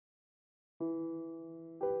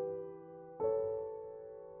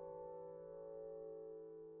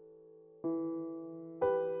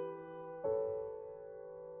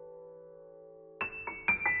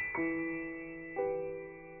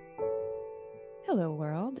Hello,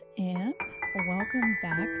 world, and welcome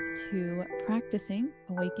back to Practicing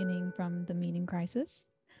Awakening from the Meaning Crisis.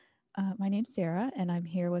 My name's Sarah, and I'm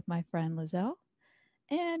here with my friend Lizelle,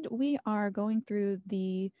 and we are going through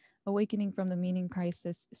the Awakening from the Meaning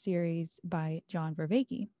Crisis series by John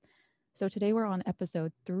Vervaeke. So today we're on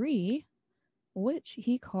episode 3, which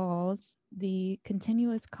he calls the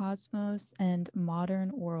Continuous Cosmos and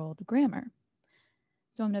Modern World Grammar.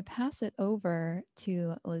 So I'm going to pass it over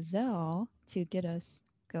to Lizelle to get us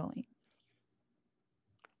going.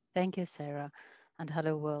 Thank you, Sarah, and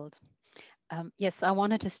hello, world. Yes, I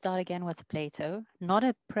wanted to start again with Plato, not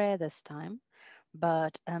a prayer this time,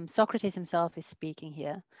 but Socrates himself is speaking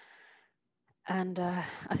here. And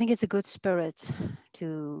I think it's a good spirit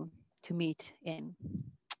to, to meet in.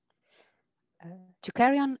 To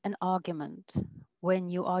carry on an argument when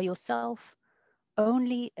you are yourself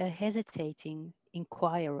only a hesitating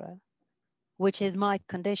inquirer, which is my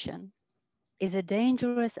condition, is a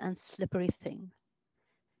dangerous and slippery thing.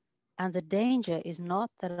 And the danger is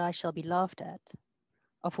not that I shall be laughed at,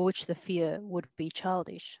 of which the fear would be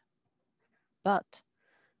childish, but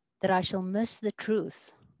that I shall miss the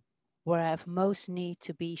truth where I have most need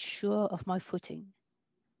to be sure of my footing,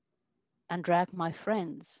 and drag my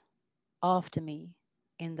friends after me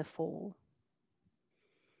in the fall.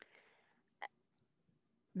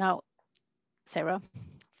 Now, Sarah,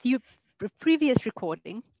 the previous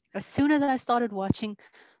recording, as soon as I started watching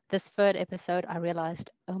this third episode, I realized,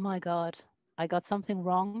 oh my God, I got something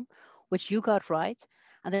wrong, which you got right.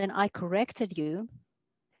 And then I corrected you,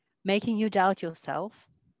 making you doubt yourself.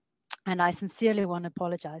 And I sincerely want to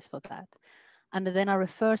apologize for that. And then I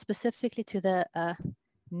refer specifically to the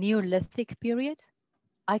Neolithic period.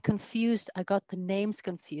 I got the names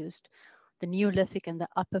confused, the Neolithic and the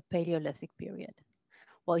Upper Paleolithic period.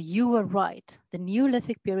 Well, you were right. The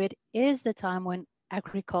Neolithic period is the time when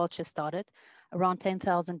agriculture started around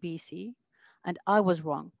 10,000 BC. And I was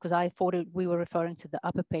wrong because I thought we were referring to the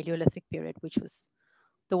Upper Paleolithic period, which was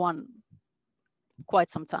the one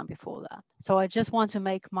quite some time before that. So I just want to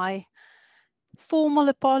make my formal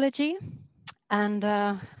apology. And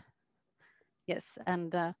yes,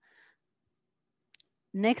 and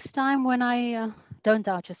next time when I don't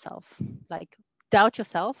doubt yourself, like doubt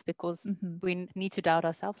yourself because we need to doubt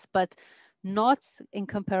ourselves, but not in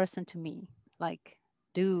comparison to me. Like,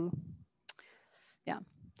 do, yeah.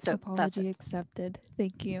 So that's Apology it. accepted.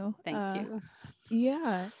 Thank you. Thank you.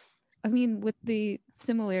 Yeah. I mean, with the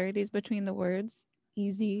similarities between the words,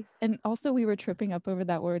 easy. And also, we were tripping up over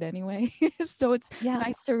that word anyway. So it's Yeah,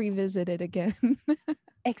 nice to revisit it again.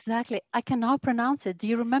 exactly. I can now pronounce it. Do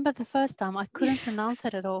you remember the first time I Yeah. couldn't pronounce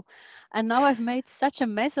it at all? And now I've made such a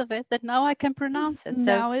mess of it that now I can pronounce it. So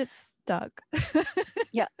Now it's stuck.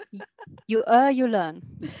 yeah, you err, you learn.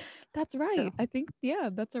 That's So right. I think, yeah,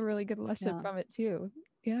 that's a really good lesson yeah, from it too.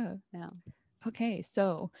 Yeah. yeah, Okay,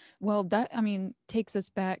 so well that I mean takes us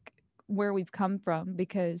back where we've come from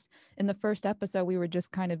because in the first episode we were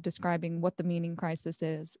just kind of describing what the meaning crisis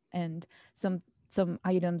is and some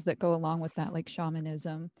items that go along with that like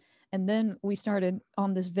shamanism. And then we started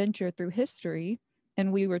on this venture through history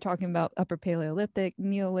and we were talking about upper Paleolithic,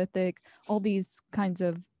 Neolithic, all these kinds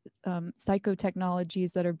of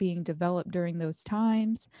psychotechnologies that are being developed during those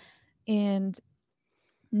times. And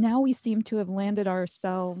now we seem to have landed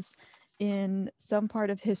ourselves in some part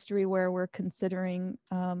of history where we're considering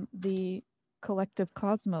the collective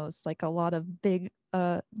cosmos, like a lot of big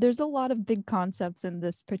there's a lot of big concepts in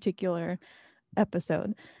this particular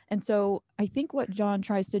episode. And so I think what John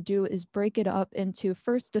tries to do is break it up into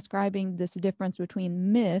first describing this difference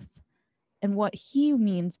between myth and what he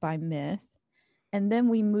means by myth, and then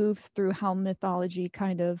we move through how mythology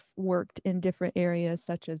kind of worked in different areas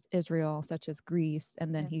such as Israel, such as Greece,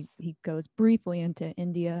 and then yes, he goes briefly into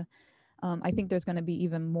India. I think there's going to be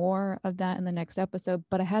even more of that in the next episode,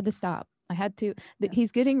 but I had to stop. I had to. yeah,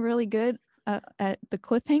 He's getting really good at the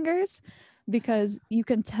cliffhangers because you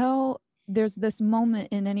can tell there's this moment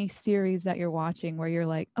in any series that you're watching where you're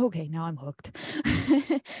like, okay, now I'm hooked.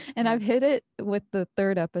 And yeah, I've hit it with the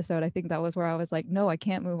third episode. I think that was where I was like, no, I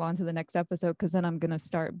can't move on to the next episode because then I'm going to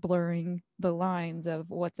start blurring the lines of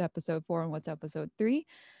what's episode 4 and what's episode 3.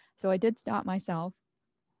 So I did stop myself.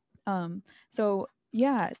 So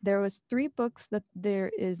yeah, there was 3 books that there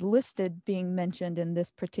is listed being mentioned in this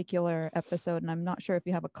particular episode, and I'm not sure if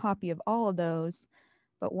you have a copy of all of those,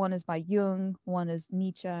 but one is by Jung, one is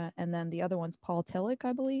Nietzsche, and then the other one's Paul Tillich,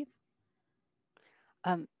 I believe.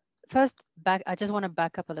 um, first back I just want to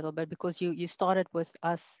back up a little bit because you started with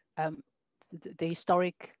us the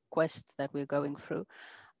historic quest that we're going through,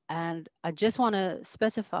 and I just want to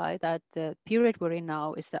specify that the period we're in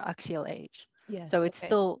now is the axial age. So Yes. it's Okay.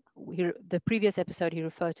 still the previous episode he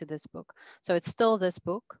referred to this book. So it's still this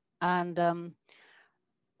book. And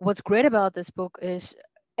what's great about this book is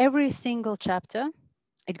every single chapter,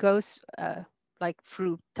 it goes like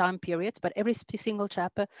through time periods, but every single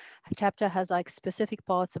chapter has like specific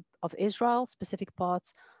parts of Israel, specific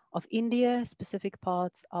parts of India, specific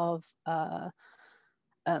parts of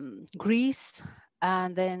Greece,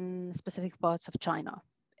 and then specific parts of China.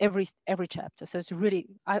 Every chapter. So it's really,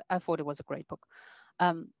 I thought it was a great book.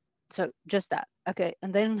 Um, so just that. Okay,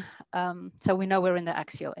 and then so we know we're in the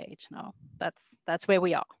axial age now. That's where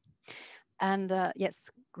we are. And yes,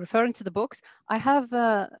 referring to the books, I have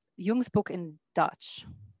Jung's book in Dutch,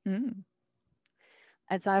 Mm.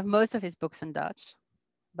 as I have most of his books in Dutch.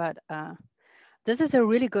 But this is a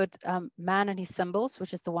really good Man and His Symbols,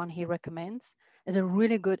 which is the one he recommends, is a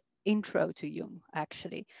really good intro to Jung,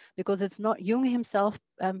 actually, because it's not Jung himself.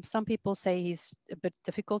 Some people say he's a bit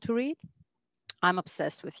difficult to read. I'm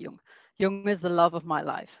obsessed with Jung. Jung is the love of my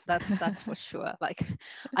life. That's for sure. Like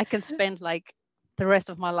I can spend like the rest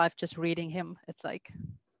of my life just reading him. It's like,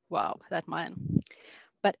 wow, that man.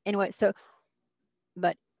 But anyway, so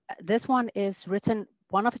but this one is written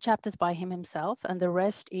one of the chapters by him himself, and the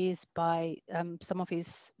rest is by some of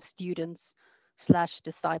his students slash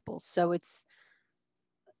disciples. So it's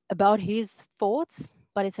about his thoughts,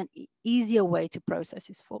 but it's an easier way to process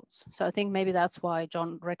his thoughts. So I think maybe that's why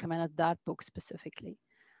John recommended that book specifically,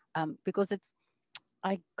 because it's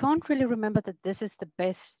I can't really remember that this is the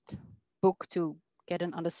best book to get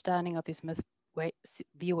an understanding of his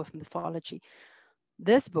view of mythology.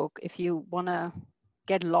 This book, if you want to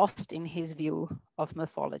get lost in his view of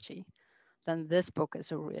mythology, then this book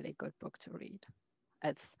is a really good book to read.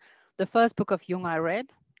 It's the first book of Jung I read,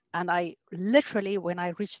 and I literally, when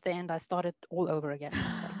I reached the end, I started all over again.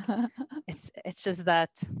 Like it's just that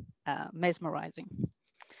mesmerizing.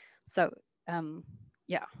 So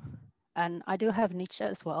yeah, and I do have Nietzsche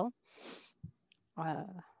as well. Uh,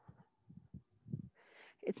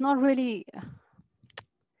 it's not really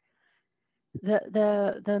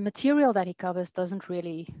the material that he covers doesn't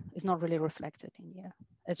really is not really reflected in here.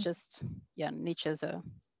 It's just yeah, Nietzsche's a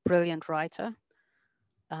brilliant writer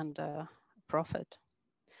and a prophet,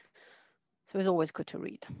 so it's always good to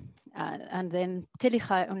read. And then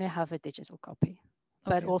Tillich I only have a digital copy,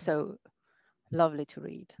 but Okay. Okay. also lovely to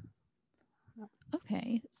read.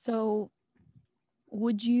 Okay. So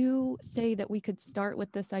would you say that we could start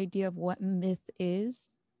with this idea of what myth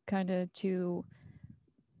is, kind of to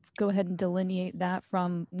go ahead and delineate that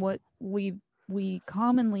from what we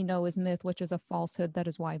commonly know as myth, which is a falsehood that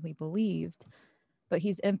is widely believed, but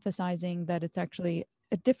he's emphasizing that it's actually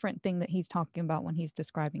a different thing that he's talking about when he's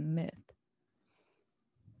describing myth.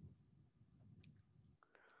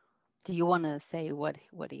 Do you want to say what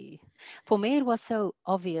he? For me, it was so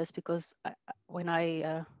obvious because when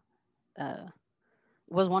I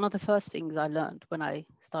was one of the first things I learned when I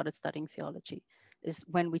started studying theology is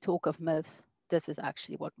when we talk of myth, this is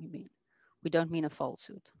actually what we mean. We don't mean a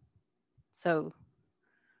falsehood. So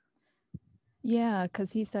Yeah,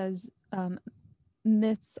 because he says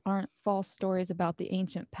myths aren't false stories about the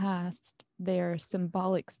ancient past. They're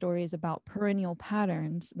symbolic stories about perennial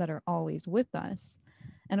patterns that are always with us.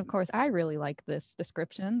 And of course, I really like this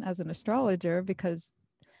description as an astrologer because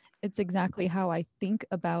it's exactly how I think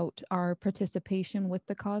about our participation with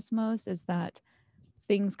the cosmos is that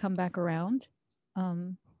things come back around.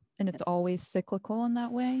 Um, and it's yes, always cyclical in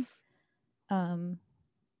that way. Um,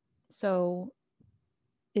 so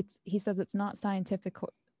it's he says it's not scientific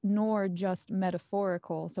nor just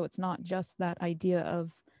metaphorical. So it's not just that idea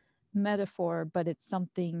of metaphor, but it's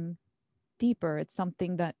something deeper. It's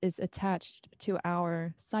something that is attached to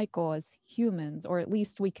our cycle as humans, or at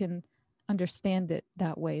least we can understand it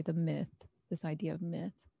that way, the myth, this idea of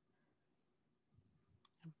myth.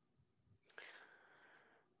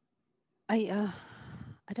 I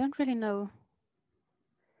don't really know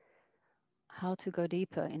how to go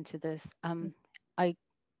deeper into this. I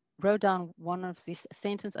wrote down one of these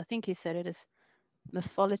sentence. I think he said it is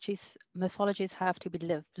mythologies have to be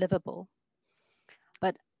livable,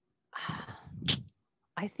 but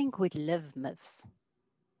I think we live myths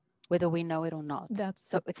whether we know it or not.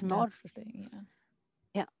 So it's not, That's the thing, yeah.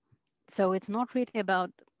 yeah. So it's not really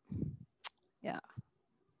about, yeah.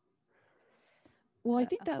 Well, I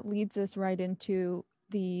think Uh, that leads us right into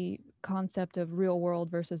the concept of real world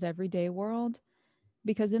versus everyday world,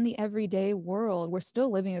 because in the everyday world, we're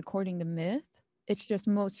still living according to myth. It's just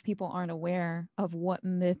most people aren't aware of what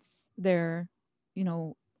myths they're, you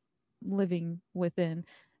know, living within.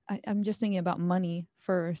 I'm just thinking about money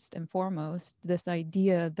first and foremost. This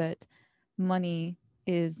idea that money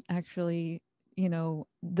is actually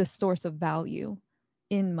the source of value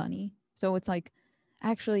in money. So it's like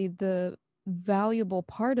actually the valuable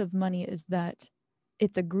part of money is that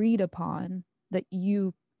it's agreed upon that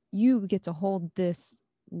you get to hold this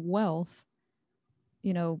wealth,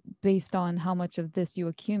 based on how much of this you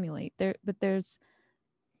accumulate there, but there's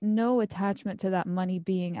no attachment to that money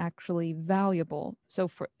being actually valuable. So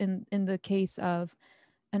for in the case of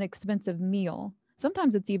an expensive meal,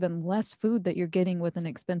 sometimes it's even less food that you're getting with an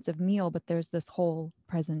expensive meal, but there's this whole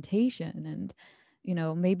presentation, and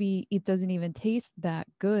maybe it doesn't even taste that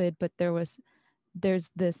good, but there's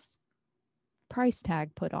this price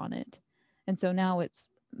tag put on it. And so now it's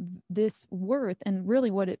this worth, and really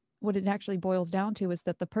what it actually boils down to is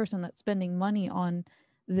that the person that's spending money on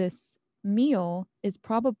this meal is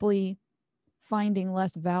probably finding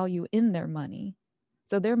less value in their money.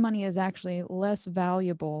 So their money is actually less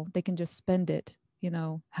valuable. They can just spend it,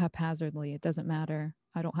 haphazardly. It doesn't matter.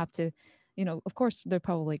 I don't have to, of course, they're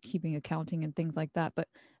probably keeping accounting and things like that. But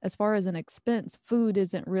as far as an expense, food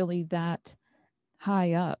isn't really that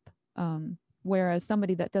high up. Whereas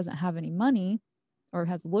somebody that doesn't have any money or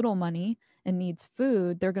has little money and needs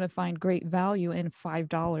food, they're going to find great value in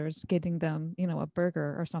 $5 getting them, a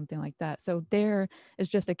burger or something like that. So there is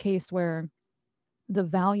just a case where the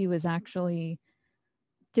value is actually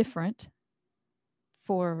different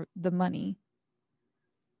for the money.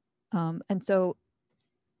 And so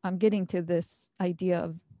I'm getting to this idea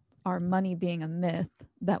of our money being a myth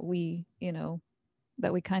that we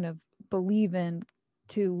kind of believe in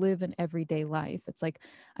to live an everyday life. It's like,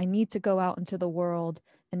 I need to go out into the world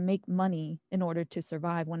and make money in order to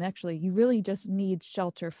survive, when actually you really just need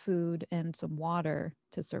shelter, food, and some water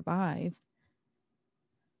to survive.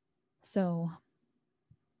 So,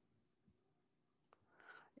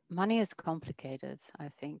 Money is complicated, I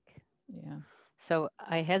think. yeah. So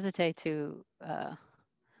I hesitate to,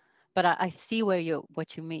 but I see what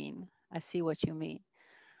you mean. I see what you mean.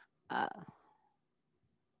 Uh,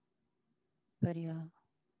 but yeah,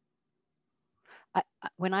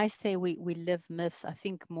 when I say we live myths, I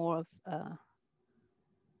think more of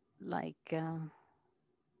like a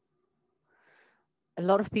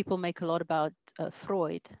lot of people make a lot about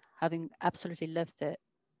Freud having absolutely lived the,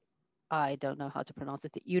 I don't know how to pronounce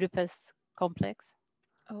it, the Oedipus complex.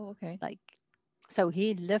 Oh, okay. Like, so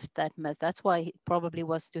he lived that myth. That's why it probably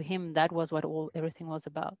was to him, that was what everything was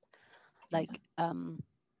about. Yeah. Like,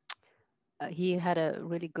 he had a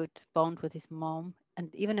really good bond with his mom.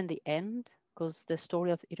 And even in the end, because the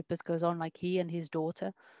story of Oedipus goes on, like he and his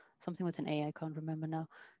daughter, something with an A, I can't remember now,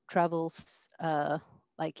 travels,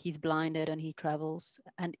 like he's blinded and he travels.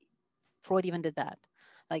 And Freud even did that.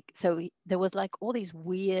 Like, so there was like all these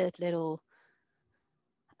weird little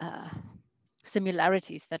uh,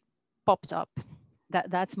 similarities that popped up.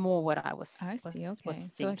 That's more what I I was see. was Okay.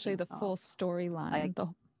 So actually thinking the of, full like storyline, the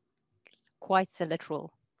quite so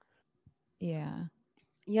literal. yeah.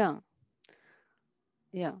 Yeah,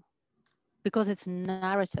 yeah, because it's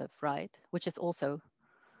narrative, right? Which is also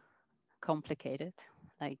complicated.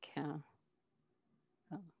 Like uh,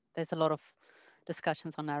 there's a lot of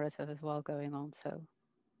discussions on narrative as well going on. So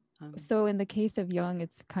So in the case of Jung,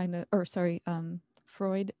 it's kind of, or sorry,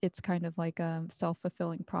 Freud, it's kind of like a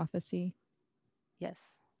self-fulfilling prophecy. yes,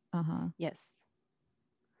 Uh-huh. yes,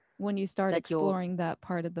 When you start that you're exploring that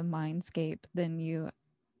part of the mindscape, then you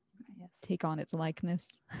yes, take on its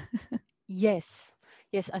likeness. yes,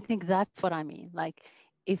 yes. I think that's what I mean. Like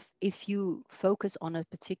if you focus on a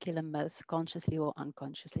particular myth consciously or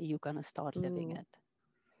unconsciously, you're gonna start living Ooh. it.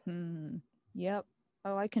 Hmm. Yep.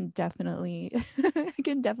 Oh, I can definitely I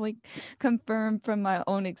can definitely confirm from my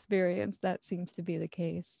own experience that seems to be the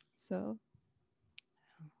case. So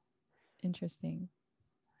interesting.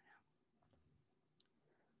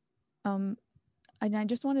 Um, and I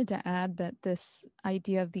just wanted to add that this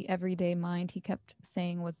idea of the everyday mind he kept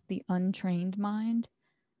saying was the untrained mind.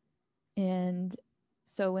 And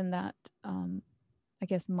so in that I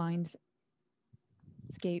guess mindscape,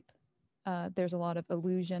 there's a lot of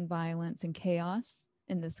illusion, violence, and chaos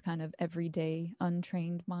in this kind of everyday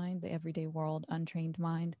untrained mind, the everyday world untrained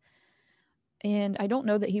mind. And I don't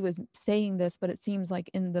know that he was saying this, but it seems like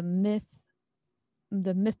in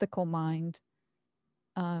the mythical mind,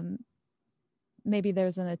 um, maybe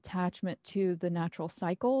there's an attachment to the natural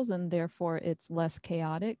cycles, and therefore it's less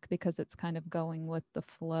chaotic because it's kind of going with the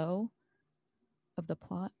flow of the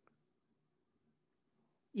plot.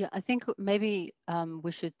 Yeah, I think maybe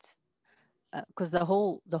we should, because the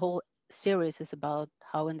whole series is about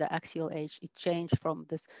how in the axial age it changed from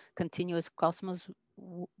this continuous cosmos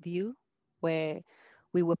view where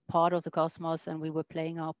we were part of the cosmos and we were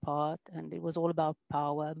playing our part and it was all about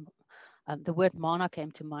power, The word mana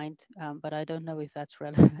came to mind, but I don't know if that's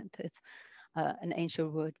relevant. It's an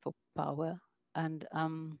ancient word for power, and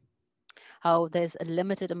how there's a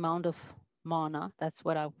limited amount of mana. That's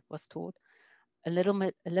what I was taught. A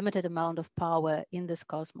limited amount of power in this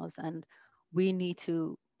cosmos, and we need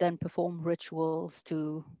to then perform rituals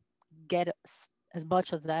to get as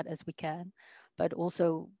much of that as we can, but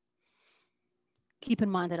also keep in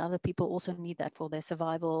mind that other people also need that for their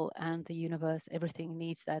survival, and the universe, everything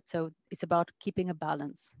needs that. So it's about keeping a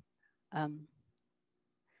balance. Um,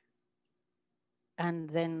 and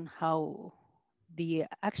then how the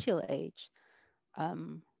axial age,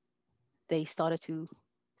 um, they started to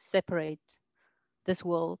separate this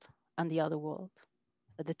world and the other world,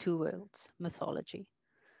 the two worlds mythology.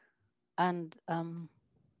 And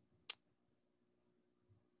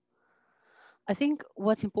I think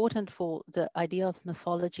what's important for the idea of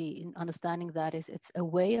mythology in understanding that is it's a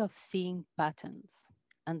way of seeing patterns.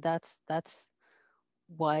 And that's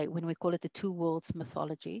why when we call it the two worlds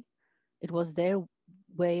mythology, it was their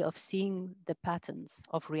way of seeing the patterns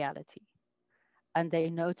of reality. And they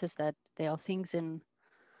noticed that there are things in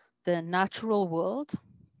the natural world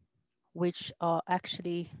which are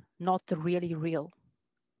actually not the really real.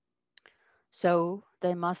 So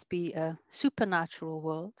there must be a supernatural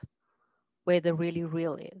world where the really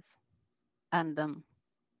real is. And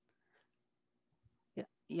yeah,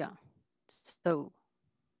 yeah. So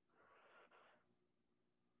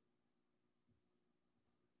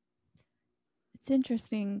It's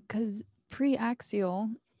interesting because pre-axial,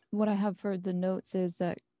 what I have for the notes is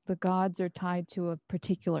that the gods are tied to a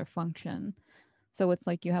particular function. So it's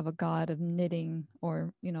like you have a god of knitting,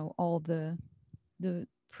 or all the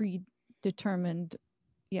predetermined,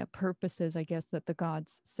 yeah, purposes, I guess, that the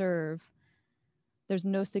gods serve. There's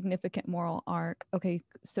no significant moral arc. Okay,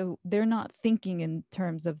 so they're not thinking in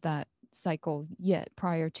terms of that cycle yet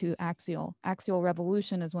prior to axial. Axial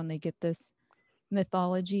revolution is when they get this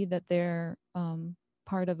mythology that they're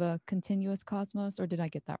part of a continuous cosmos, or did I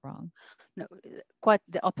get that wrong? no, quite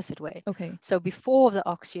the opposite way. Okay. So before the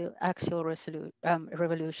axial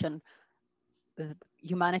revolution,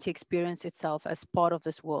 humanity experienced itself as part of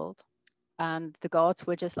this world, and the gods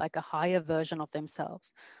were just like a higher version of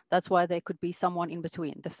themselves. That's why they could be someone in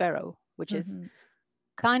between, the pharaoh, which is Mm-hmm.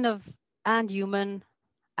 kind of and human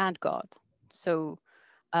and god. So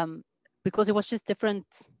um, because it was just different,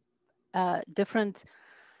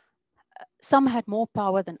 some had more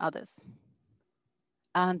power than others,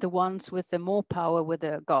 and the ones with the more power were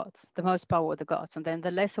the gods, the most power were the gods, and then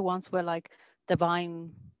the lesser ones were like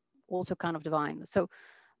divine, also kind of divine. So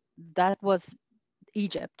that was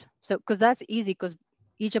Egypt. So because that's easy, because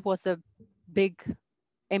Egypt was the big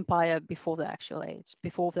empire before the actual age,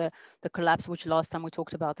 before the collapse, which last time we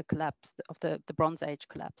talked about the collapse of the Bronze Age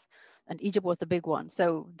collapse, and Egypt was the big one.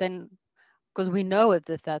 So then, because we know it,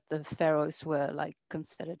 that the pharaohs were like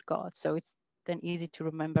considered gods, so it's then easy to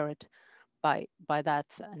remember it by that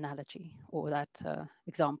analogy or that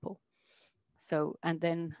example. So and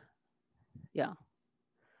then yeah,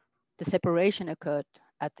 the separation occurred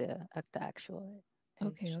at the actual Okay,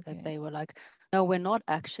 age, that okay. they were like, no, we're not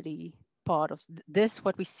actually part of this.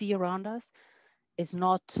 What we see around us is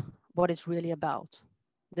not what it's really about.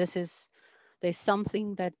 This is, there's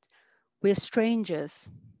something that we're strangers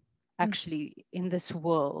actually in this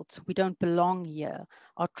world. We don't belong here.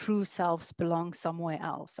 Our true selves belong somewhere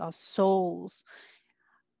else. Our souls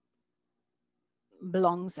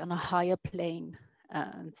belongs on a higher plane,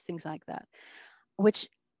 and things like that, which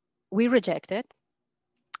we rejected,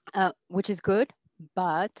 which is good.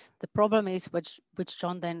 But the problem is, which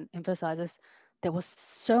John then emphasizes, there was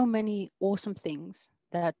so many awesome things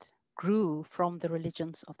that grew from the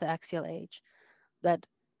religions of the axial age, that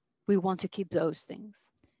we want to keep those things.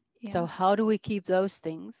 So Yeah. how do we keep those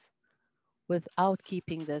things without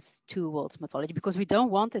keeping this two worlds mythology? Because we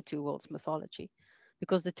don't want the two worlds mythology,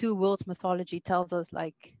 because the two worlds mythology tells us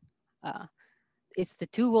like, uh, it's the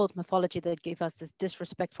two worlds mythology that gave us this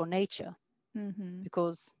disrespect for nature, Mm-hmm.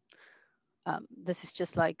 because this is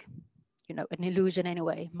just like, an illusion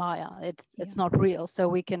anyway, Maya. It's Yeah. not real, so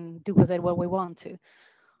we can do with it what we want to.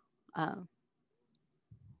 Um,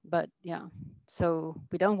 but yeah, so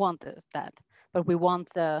we don't want that, but we want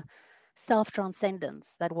the self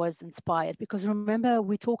transcendence that was inspired. Because remember, we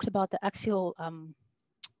talked about the axial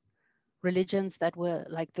religions that were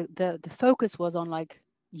like the focus was on like,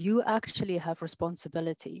 you actually have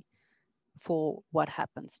responsibility for what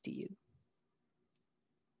happens to you.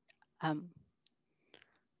 Um,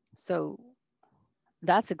 so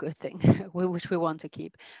that's a good thing, which we want to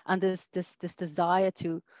keep. And this desire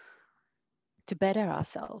to better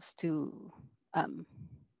ourselves, to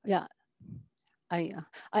yeah, I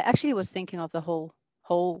I actually was thinking of the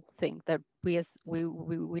whole thing that we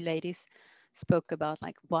ladies spoke about.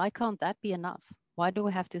 Like, why can't that be enough? Why do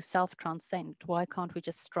we have to self transcend? Why can't we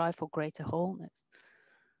just strive for greater wholeness?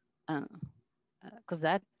 Because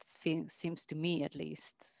that seems to me, at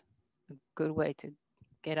least, a good way to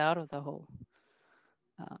get out of the whole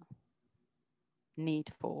uh,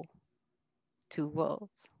 need for two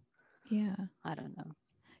worlds. Yeah. I don't know.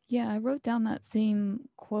 Yeah, I wrote down that same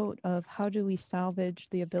quote of how do we salvage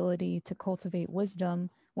the ability to cultivate wisdom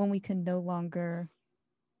when we can no longer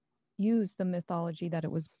use the mythology that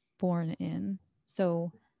it was born in.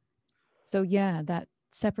 So yeah, that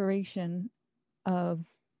separation of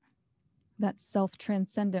that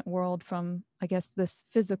self-transcendent world from, I guess, this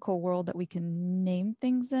physical world that we can name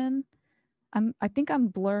things in. I think I'm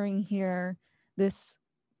blurring here this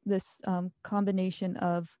combination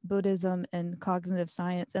of Buddhism and cognitive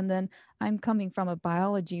science, and then I'm coming from a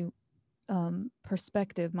biology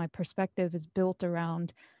perspective. My perspective is built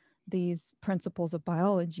around these principles of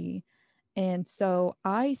biology, and so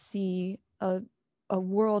I see a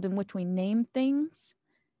world in which we name things,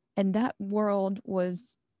 and that world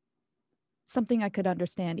was something I could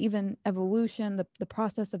understand. Even evolution, the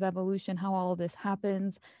process of evolution, how all of this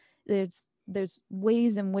happens. There's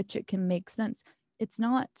ways in which it can make sense. It's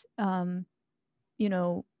not, you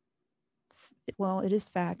know, well, it is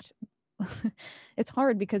fact. It's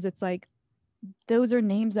hard because it's like those are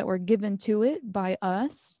names that were given to it by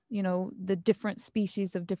us, the different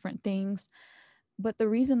species of different things. But the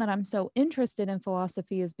reason that I'm so interested in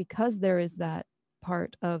philosophy is because there is that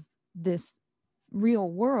part of this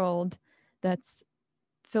real world that's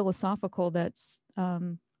philosophical, that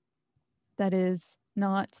is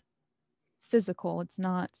not physical, it's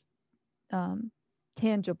not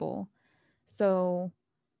tangible. So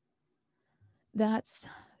that's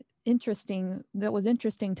interesting. That was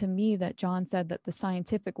interesting to me that John said that the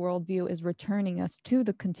scientific worldview is returning us to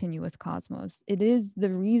the continuous cosmos. It is the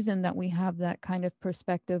reason that we have that kind of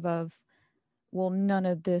perspective of, well, none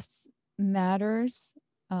of this matters.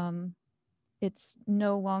 It's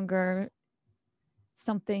no longer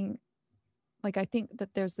something like, I think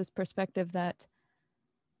that there's this perspective that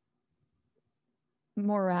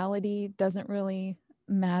morality doesn't really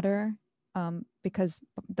matter, because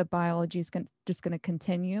the biology is just going to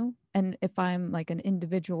continue. And if I'm like an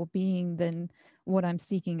individual being, then what I'm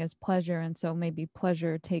seeking is pleasure. And so maybe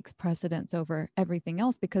pleasure takes precedence over everything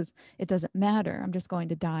else because it doesn't matter. I'm just going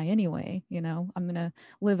to die anyway. I'm going to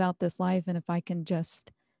live out this life. And if I can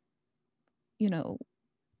just, you know,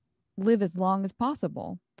 live as long as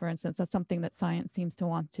possible, for instance, that's something that science seems to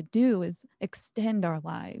want to do, is extend our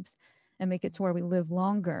lives and make it to where we live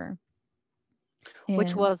longer. Which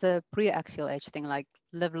And was a pre-axial age thing, like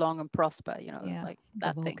live long and prosper, yeah, like the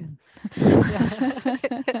that thing. Vulcan.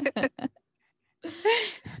 Yeah.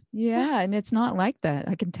 Yeah, and it's not like that.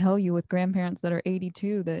 I can tell you with grandparents that are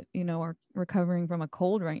 82 that, are recovering from a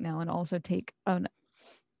cold right now and also take an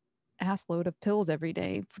assload of pills every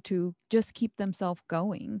day to just keep themselves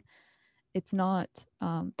going. It's not,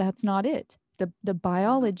 that's not it. The No,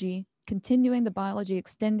 biology, continuing the biology,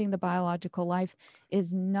 extending the biological life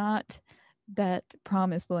is not that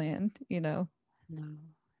promised land. no,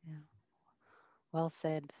 yeah. Well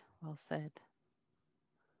said. Well said.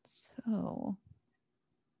 So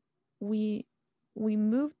we we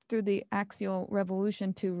moved through the axial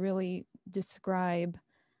revolution to really describe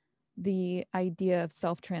the idea of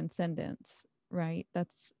self-transcendence, right?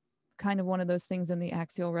 That's kind of one of those things in the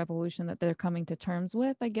axial revolution that they're coming to terms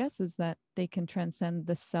with, I guess, is that they can transcend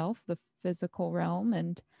the self, the physical realm.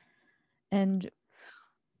 And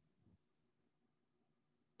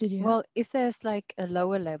did you have? Well, if there's like a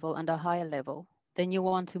lower level and a higher level, then you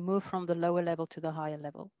want to move from the lower level to the higher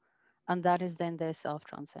level. And that is then their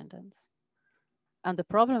self-transcendence. And the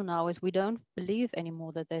problem now is we don't believe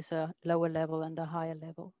anymore that there's a lower level and a higher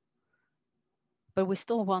level. But we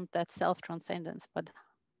still want that self-transcendence. But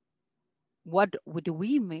what do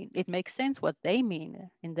we mean? It makes sense what they mean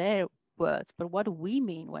in their words, but what do we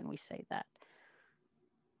mean when we say that?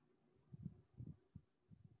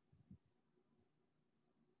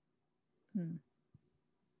 Hmm.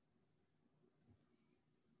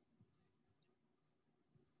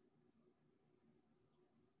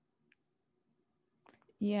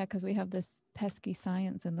 Yeah, because we have this pesky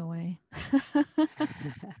science in the way.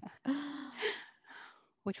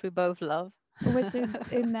 Which we both love. Which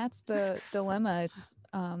and that's the dilemma. It's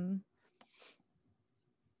I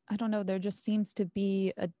don't know, there just seems to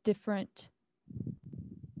be a different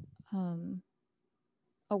um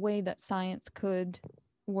a way that science could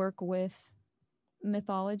work with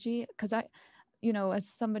mythology, because as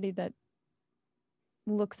somebody that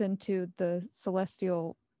looks into the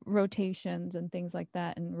celestial rotations and things like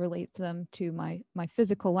that and relates them to my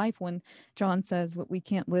physical life. When John says what we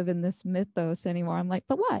can't live in this mythos anymore, I'm like,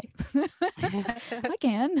 but why? I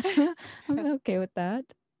can. I'm okay with that.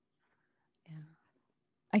 Yeah.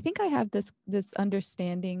 I think I have this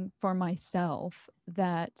understanding for myself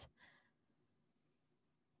that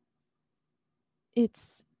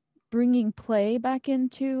it's bringing play back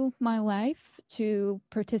into my life to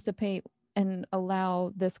participate and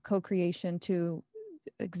allow this co-creation to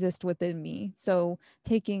exist within me. So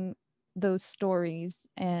taking those stories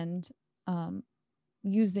and um,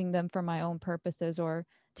 using them for my own purposes, or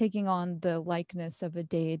taking on the likeness of a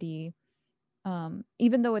deity,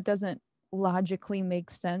 even though it doesn't logically make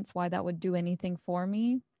sense why that would do anything for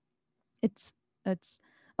me, it's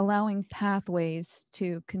allowing pathways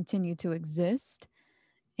to continue to exist.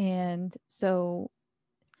 And so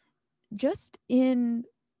just in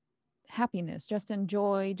happiness, just in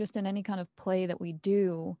joy, just in any kind of play that we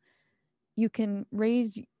do, you can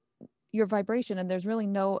raise your vibration. And there's really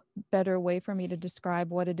no better way for me to describe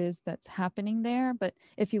what it is that's happening there. But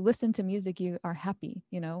if you listen to music, you are happy,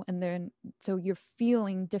 and then so you're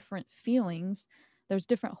feeling different feelings. There's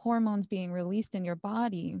different hormones being released in your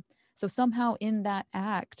body. So somehow in that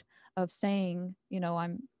act of saying,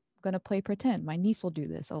 I'm going to play pretend, my niece will do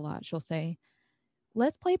this a lot. She'll say,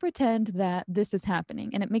 let's play pretend that this is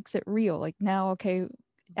happening, and it makes it real. Like, now, okay,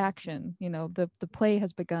 action, the play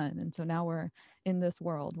has begun. And so now we're in this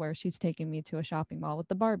world where she's taking me to a shopping mall with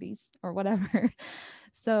the Barbies or whatever.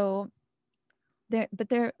 So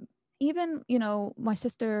there, even, my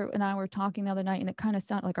sister and I were talking the other night, and it kind of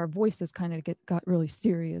sounded like our voices kind of got really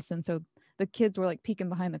serious. And so the kids were like peeking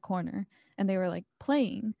behind the corner, and they were like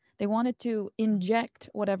playing. They wanted to inject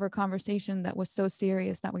whatever conversation that was so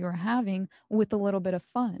serious that we were having with a little bit of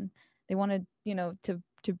fun. They wanted,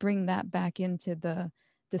 to bring that back into the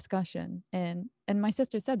discussion. And my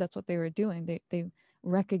sister said that's what they were doing. They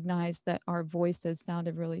recognized that our voices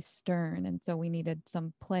sounded really stern, and so we needed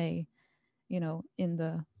some play, in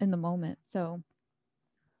the moment. So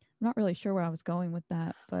I'm not really sure where I was going with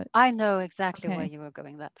that, but I know exactly where okay. you were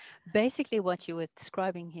going. That basically what you were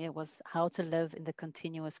describing here was how to live in the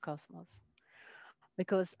continuous cosmos.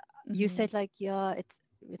 Because you Mm-hmm. said like, yeah,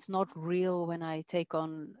 it's not real when I take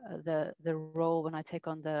on the role, when I take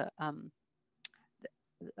on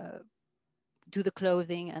uh, do the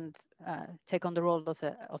clothing and take on the role of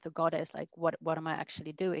the goddess. Like, what am I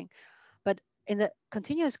actually doing? But in the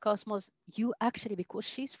continuous cosmos, you actually, because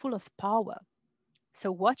she's full of power,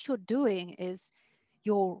 so what you're doing is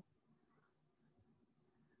you're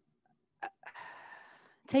uh,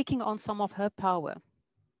 taking on some of her power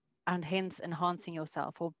and hence enhancing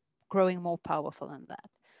yourself or growing more powerful than that.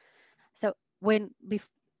 So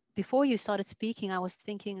before you started speaking, I was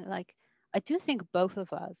thinking like, I do think both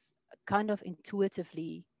of us kind of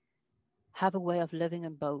intuitively have a way of living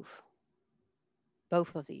in both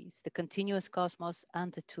of these, the continuous cosmos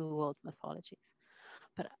and the two world mythologies.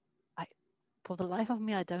 But I, for the life of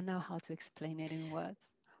me, I don't know how to explain it in words.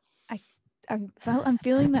 I I'm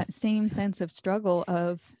feeling that same sense of struggle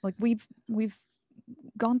of like we've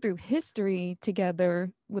gone through history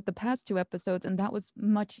together with the past two episodes, and that was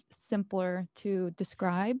much simpler to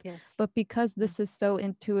describe. Yes. But because Yeah. this is so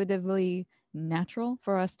intuitively natural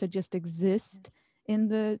for us to just Yes. exist in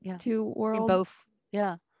the Yeah. two In world, both.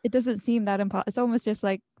 Yeah. it doesn't seem that impossible. It's almost just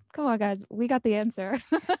like, come on, guys, we got the answer.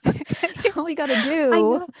 All we got to I do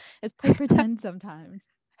know. is play pretend sometimes.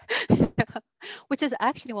 Which is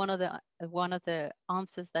actually one of the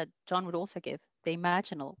answers that John would also give. The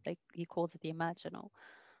imaginal, like he calls it the imaginal,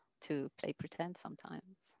 to play pretend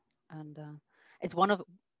sometimes. And it's one of,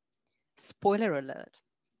 spoiler alert,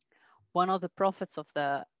 one of the prophets of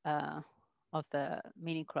the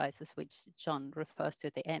meaning crisis, which John refers to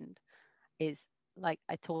at the end, is, like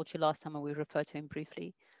I told you last time when we referred to him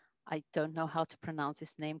briefly. I don't know how to pronounce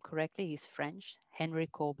his name correctly. He's French. Henry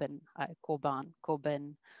Corbin,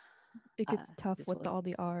 Corbin. It Uh, gets tough this with was all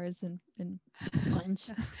the R's and French.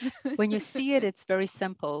 when you see it, it's very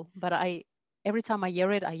simple. But every time I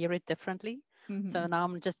hear it differently. So Mhm. now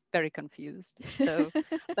I'm just very confused. So,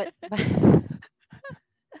 but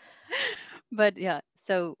but yeah.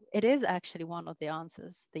 So it is actually one of the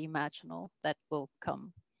answers, the imaginal, that will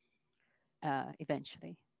come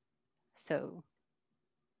eventually. So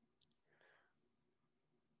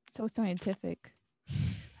So scientific.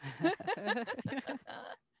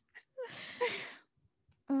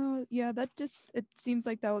 Yeah, that just it seems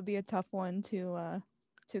like that would be a tough one to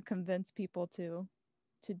convince people to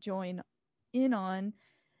join in on.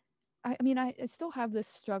 I mean, I still have this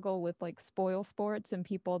struggle with like spoil sports and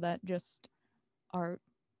people that just are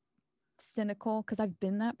cynical because I've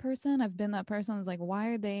been that person. I've been that person who's like, why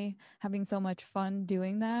are they having so much fun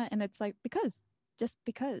doing that? And it's like, because, just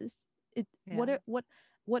because. It Yeah.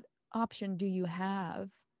 what option do you have?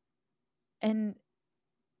 And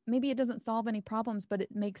maybe it doesn't solve any problems, but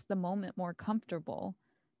it makes the moment more comfortable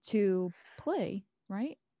to play,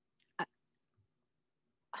 right? I,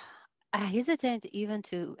 I hesitate even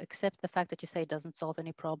to accept the fact that you say it doesn't solve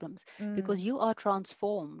any problems, because Mm, you are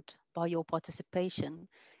transformed by your participation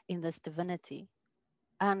in this divinity.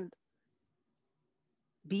 And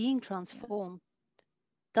being yeah. transformed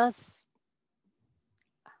does,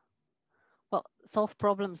 well, solve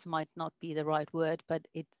problems might not be the right word, but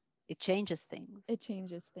it changes things. It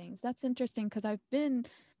changes things. That's interesting because I've been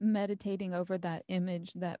meditating over that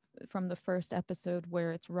image that from the first episode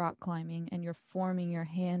where it's rock climbing and you're forming your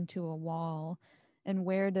hand to a wall, and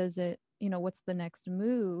where does it, what's the next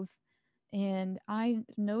move? And I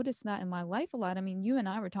noticed that in my life a lot. I mean, you and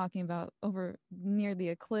I were talking about over near the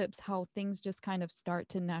eclipse how things just kind of start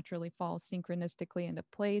to naturally fall synchronistically into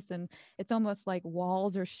place. And it's almost like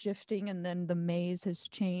walls are shifting and then the maze has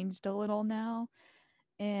changed a little now.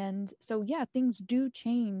 And so, yeah, things do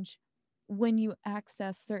change when you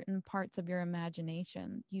access certain parts of your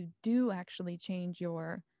imagination. You do actually change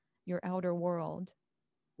your outer world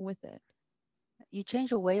with it. You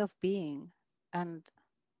change your way of being, and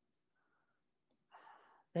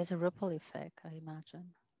there's a ripple effect, I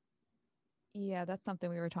imagine. Yeah, that's something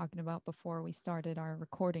we were talking about before we started our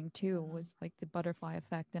recording too, Mhm. was like the butterfly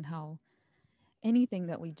effect and how anything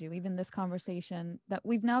that we do, even this conversation that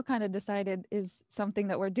we've now kind of decided is something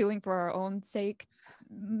that we're doing for our own sake,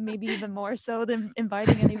 maybe even more so than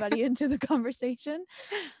inviting anybody into the conversation.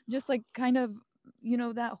 Just like kind of,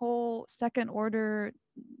 that whole second order,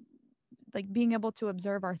 like being able to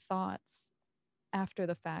observe our thoughts after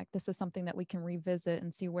the fact. This is something that we can revisit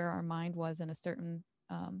and see where our mind was in a certain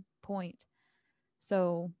point.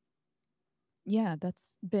 So yeah,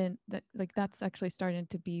 that's been that, like that's actually starting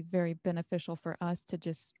to be very beneficial for us to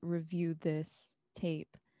just review this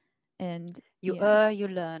tape. And You yeah, err, you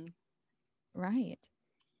learn. right.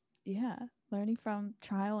 Yeah, learning from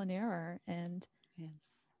trial and error. And Yes.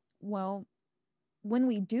 well, when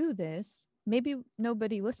we do this, maybe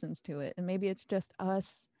nobody listens to it, and maybe it's just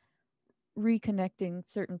us reconnecting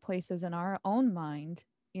certain places in our own mind,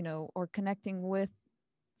 or connecting with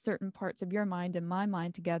certain parts of your mind and my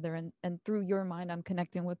mind together, and through your mind I'm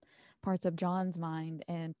connecting with parts of John's mind,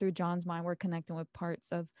 and through John's mind we're connecting with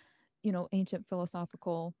parts of, ancient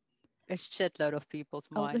philosophical, A shitload of people's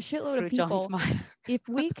a mind shitload of through John's people. mind. If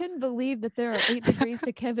we can believe that there are 8 degrees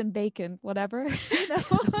to Kevin Bacon, whatever,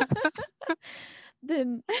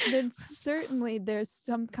 then certainly there's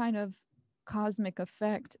some kind of cosmic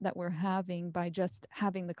effect that we're having by just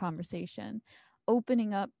having the conversation,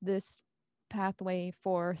 opening up this pathway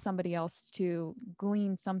for somebody else to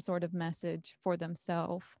glean some sort of message for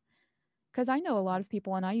themselves. Because I know a lot of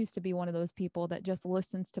people, and I used to be one of those people that just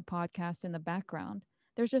listens to podcasts in the background.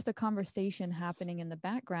 There's just a conversation happening in the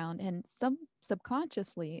background, and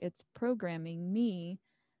subconsciously it's programming me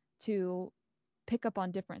to pick up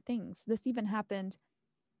on different things. This even happened,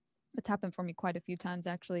 it's happened for me quite a few times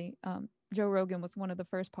actually. Joe Rogan was one of the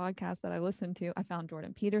first podcasts that I listened to. I found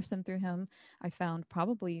Jordan Peterson through him. I found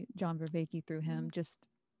probably John Vervaeke through him. Just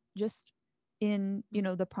in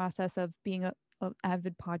the process of being a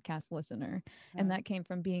avid podcast listener, and Yeah. that came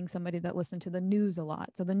from being somebody that listened to the news a lot.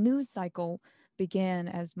 So the news cycle began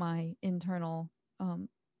as my internal um,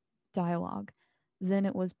 dialogue. Then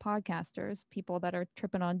it was podcasters, people that are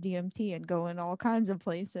tripping on DMT and going all kinds of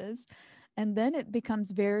places. And then it becomes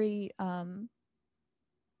very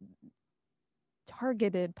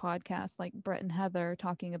targeted podcasts like Brett and Heather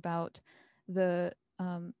talking about the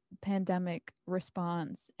pandemic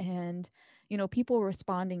response and, people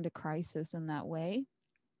responding to crisis in that way.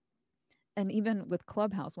 And even with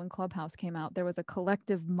Clubhouse, when Clubhouse came out, there was a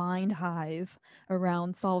collective mind hive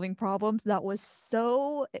around solving problems that was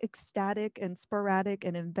so ecstatic and sporadic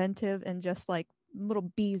and inventive and just like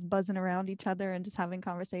little bees buzzing around each other and just having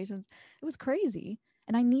conversations. It was crazy.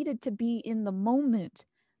 And I needed to be in the moment,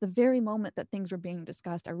 the very moment that things were being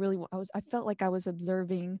discussed. I felt like I was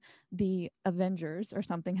observing the Avengers or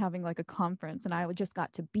something, having like a conference, and I just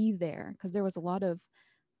got to be there because there was a lot of,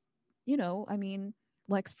 I mean,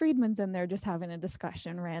 Lex Friedman's in there just having a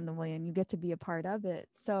discussion randomly, and you get to be a part of it.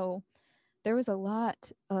 So there was a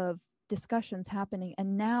lot of discussions happening.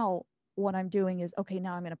 And now what I'm doing is, okay,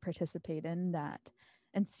 now I'm going to participate in that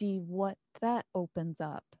and see what that opens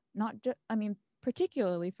up. Not just, I mean,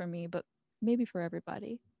 particularly for me, but maybe for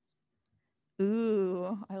everybody.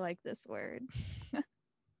 Ooh, I like this word.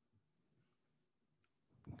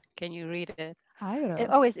 Can you read it? Oh,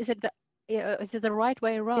 Kairos. is it the Is it the right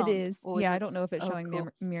way It around, is. or is Yeah, I it? don't know if it's Oh, showing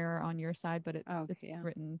cool. mirror on your side, but Oh, it's yeah,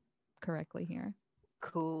 written correctly here.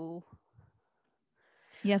 cool.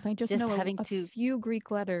 Yes, I just Just know having a to. few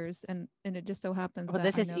Greek letters, and it just so happens But that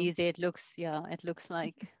this I is know, easy. It looks, yeah, it looks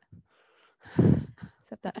like.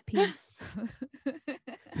 except that P.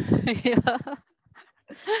 Yeah.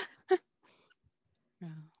 Yeah.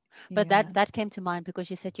 But Yeah. that came to mind because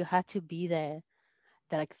you said you had to be there.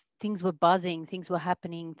 That like things were buzzing, things were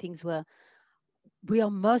happening, things were. We are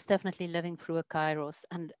most definitely living through a kairos,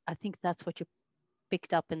 and I think that's what you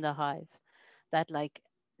picked up in the hive. That like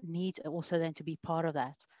need also then to be part of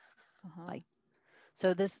that. Uh-huh. Like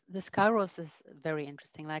so, this kairos is very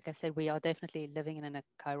interesting. Like I said, we are definitely living in a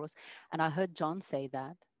kairos, and I heard John say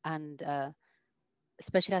that, and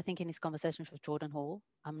especially I think in his conversations with Jordan Hall.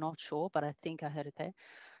 I'm not sure, but I think I heard it there,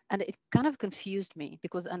 and it kind of confused me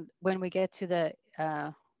because and when we get to the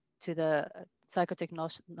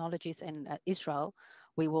psychotechnologies in Israel,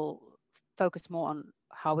 we will focus more on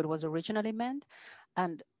how it was originally meant,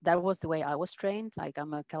 and that was the way I was trained. Like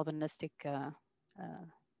I'm a Calvinistic. Uh,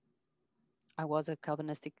 I was a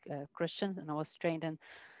Calvinistic Christian, and I was trained in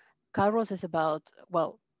Kairos is about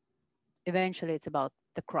well, eventually it's about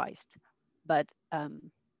the Christ, but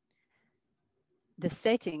the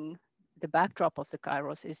setting, the backdrop of the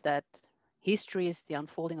Kairos is that history is the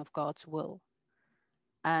unfolding of God's will,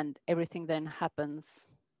 and everything then happens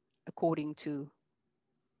according to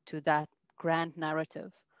that grand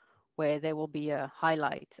narrative where there will be a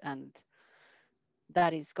highlight, and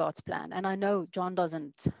that is God's plan. And I know John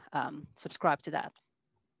doesn't subscribe to that,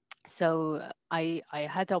 so I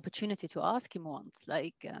had the opportunity to ask him once,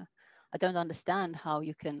 like, I don't understand how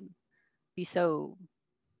you can be so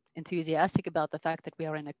enthusiastic about the fact that we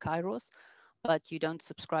are in a kairos, but you don't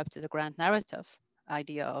subscribe to the grand narrative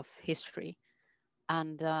idea of history.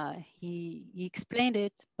 And he explained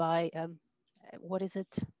it by what is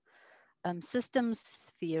it? Systems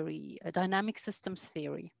theory, a dynamic systems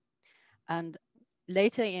theory. And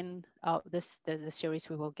later in the series,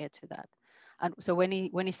 we will get to that. And so when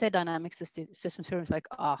he said dynamic systems theory, it's like,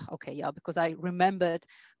 okay, yeah, because I remembered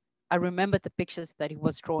the pictures that he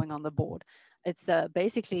was drawing on the board. It's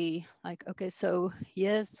basically like, okay, so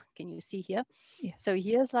can you see here? Yes. So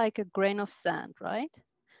here's like a grain of sand, right?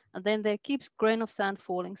 And then there keeps grain of sand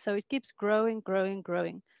falling. So it keeps growing, growing,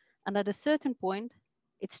 growing. And at a certain point,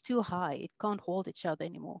 it's too high. It can't hold each other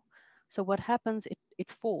anymore. So what happens,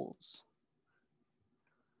 it falls.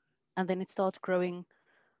 And then it starts growing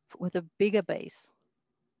with a bigger base.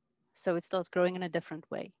 So it starts growing in a different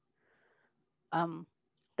way. Um,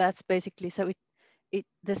 that's basically so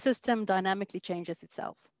the system dynamically changes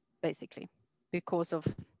itself, basically, because of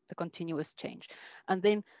the continuous change. And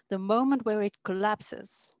then the moment where it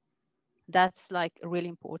collapses, that's like really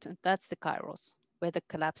important. That's the kairos, where the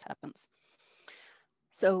collapse happens.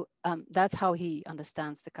 So that's how he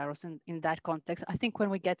understands the kairos in that context. I think when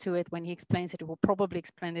we get to it, when he explains it, he will probably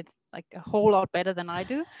explain it like a whole lot better than I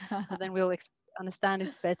do, and then we'll understand it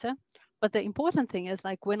better. But the important thing is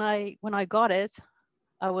like when I got it,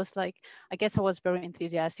 I was like, I guess I was very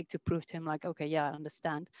enthusiastic to prove to him, like, okay, yeah, I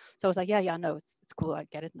understand. So I was like, yeah, no, it's cool, I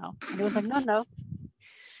get it now. And he was like, no,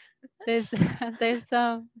 there's there's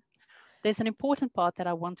there's an important part that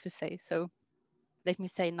I want to say. So let me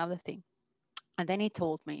say another thing. And then he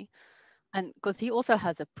told me, and because he also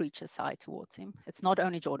has a preacher side towards him, it's not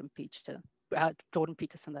only Jordan Peterson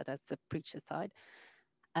that has the preacher side.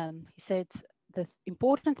 He said the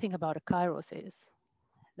important thing about a kairos is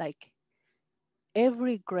like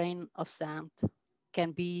every grain of sand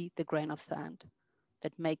can be the grain of sand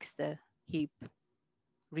that makes the heap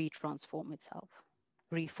retransform itself,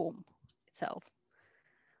 reform itself.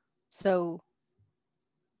 So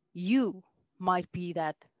you might be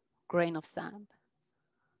that grain of sand.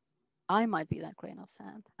 I might be that grain of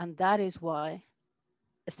sand. And that is why,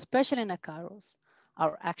 especially in a kairos,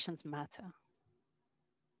 our actions matter.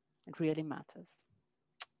 It really matters.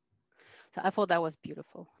 So I thought that was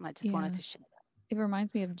beautiful. And I just wanted Yeah. to share that. It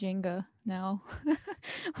reminds me of Jenga now.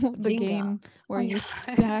 The Jenga. game Oh, where you yeah.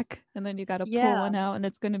 stack and then you got to pull Yeah. one out, and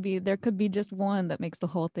it's going to be, there could be just one that makes the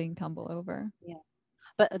whole thing tumble over. Yeah.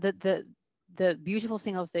 But the beautiful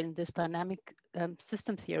thing of this dynamic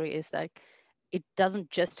system theory is that it doesn't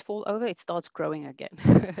just fall over; it starts growing again.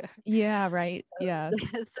 Yeah, right. Yeah.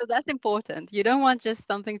 So that's important. You don't want just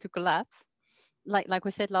something to collapse. Like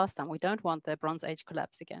we said last time, we don't want the Bronze Age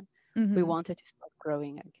collapse again. We Hmm. want it to start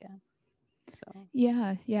growing again. So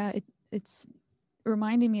Yeah, yeah. It's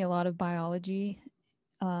reminding me a lot of biology,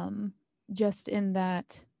 um, just in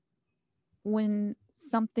that when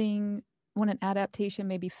something, when an adaptation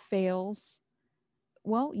maybe fails,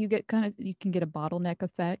 well, you can get a bottleneck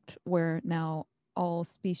effect where now all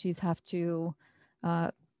species have to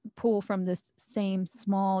uh, pull from this same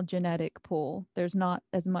small genetic pool. There's not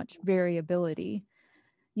as much variability.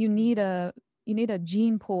 You need Mhm. a you need a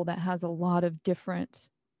gene pool that has a lot of different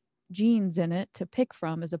genes in it to pick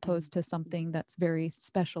from, as Mhm. opposed to something that's very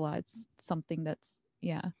specialized, something that's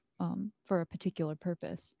for a particular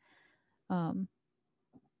purpose. Um,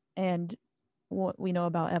 and what we know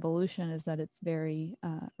about evolution is that it's very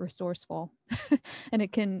resourceful and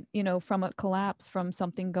it can, from a collapse, from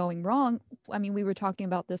something going wrong. I mean, we were talking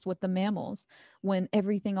about this with the mammals. When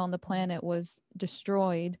everything on the Mhm. planet was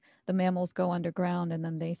destroyed, the mammals go underground and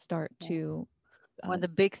then they start Yeah. to When uh, the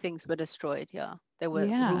big things were destroyed, yeah, there were room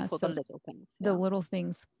yeah, for the so little things. the Yeah. little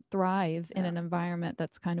things thrive in Yeah. an environment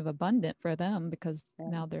that's kind of abundant for them, because Yeah.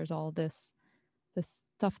 now there's all this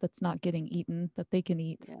stuff that's not getting eaten that they can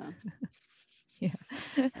eat. Yeah. Yeah.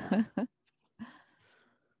 Yeah.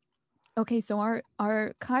 Okay, so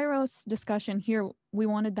our Kairos discussion here, we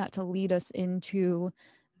wanted that to lead us into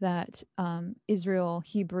that Israel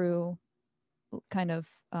Hebrew kind of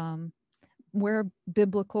where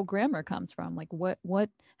biblical grammar comes from, like what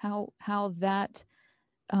how that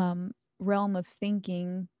realm of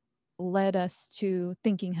thinking led us to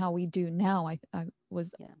thinking how we do now. I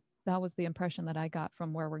was Yeah. That was the impression that I got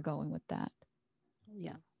from where we're going with that.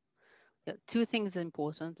 Yeah. Yeah. Two things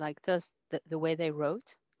important, like this, the way they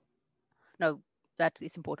wrote. No, that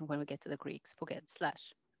is important when we get to the Greeks. Forget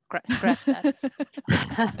slash. Scratch that.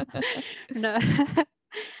 No,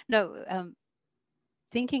 no.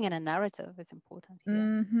 Thinking in a narrative is important here.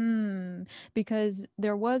 Mm-hmm. Because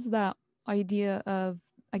there was that idea of,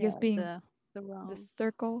 I guess, Yeah, being the the round.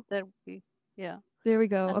 circle. There we, yeah, There we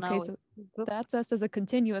go. and Okay, now so it's whoop. that's us as a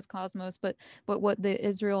continuous cosmos, but what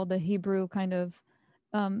the Hebrew kind of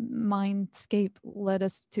mindscape led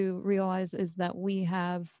us to realize is that we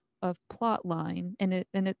have a plot line, and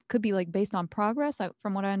it could be like based on progress.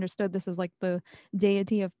 From what I understood, this is like the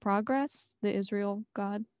deity of progress, the Israel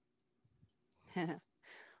god.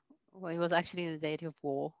 Well, he was actually the deity of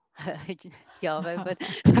war, Yahweh, but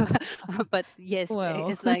but yes, Well,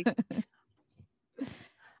 it's like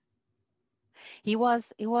he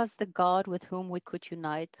was the God with whom we could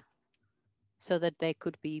unite so that there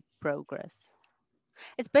could be progress.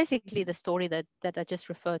 It's basically the story that I just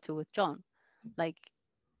referred to with John. Like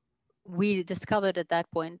we discovered at that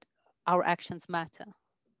point our actions matter.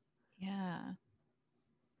 yeah,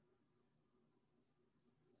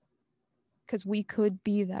 because we could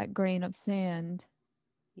be that grain of sand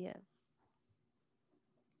Yes.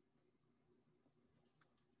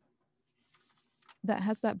 that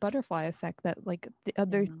has that butterfly effect, that like the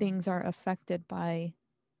other Yeah. things are affected by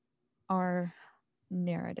our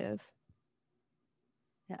narrative.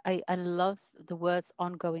 Yeah. I love the words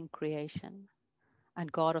ongoing creation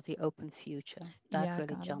and God of the open future. That Yeah,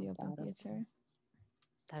 really God of the jumped open out of me. future.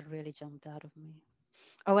 That really jumped out of me.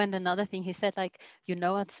 Oh, and another thing he said, like,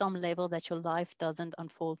 at some level that your life doesn't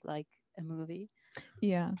unfold like a movie.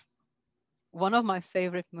 Yeah. One of my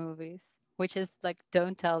favorite movies, which is like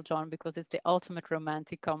Don't Tell John because it's the ultimate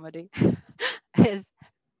romantic comedy, is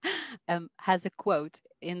has a quote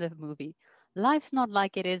in the movie. Life's not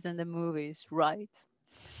like it is in the movies, right?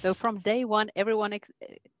 Though from day one, everyone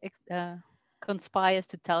conspires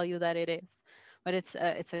to tell you that it is. But it's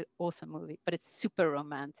an awesome movie. But it's super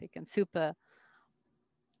romantic and super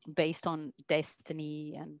based on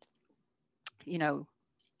destiny and you know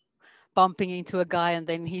bumping into a guy and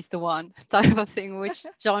then he's the one type of thing, which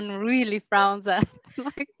John really frowns at.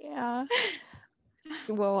 Like, Yeah.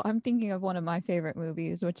 Well, I'm thinking of one of my favorite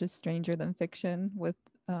movies, which is Stranger Than Fiction, with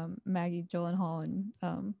Maggie Gyllenhaal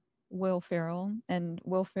and Will Ferrell. And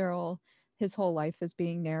Will Ferrell, his whole life is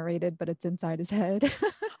being narrated, but it's inside his head.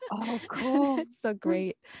 oh, cool. It's so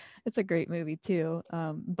great. It's a great movie too,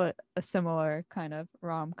 but a similar kind of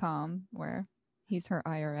rom com where he's her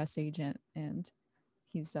IRS agent and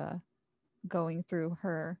he's going through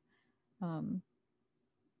her um,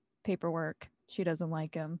 paperwork. She doesn't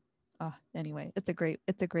like him. Anyway, it's a great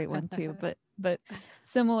one too. But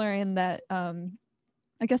similar in that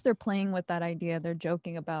I guess they're playing with that idea. They're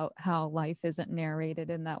joking about how life isn't narrated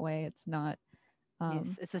in that way. It's not.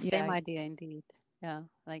 Yes, it's the same Yeah, idea indeed. Yeah,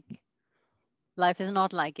 like life is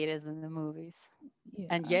not like it is in the movies,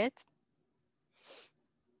 and yeah. yet,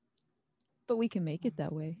 But we can make it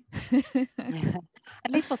that way.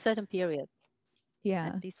 at least for certain periods,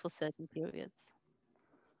 at Yeah, least for certain periods.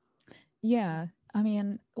 yeah. I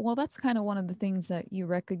mean, well, that's kind of one of the things that you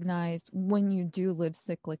recognize when you do live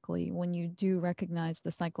cyclically, when you do recognize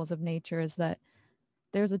the cycles of nature, is that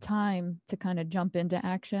there's a time to kind of jump into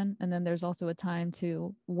action, and then there's also a time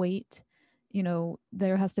to wait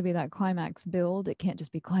there has to be that climax build. It can't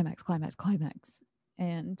just be climax, climax, climax.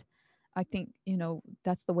 And I think,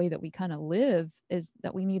 that's the way that we kind of live, is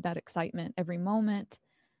that we need that excitement every moment.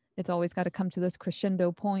 It's always got to come to this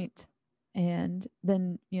crescendo point, and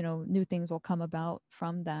then, new things will come about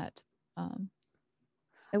from that. Um,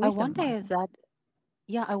 at I least in wonder my if that,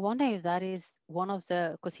 yeah, I wonder if that is one of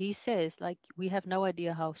the, because he says, like, we have no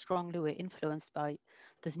idea how strongly we're influenced by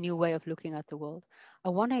this new way of looking at the world. I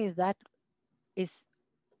wonder if that is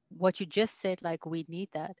what you just said, like, we need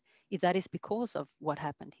that, if that is because of what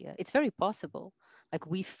happened here. It's very possible. Like,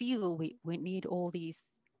 we feel we need all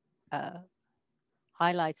these uh,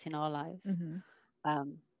 highlights in our lives, hmm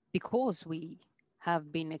um, because we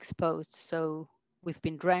have been exposed. So we've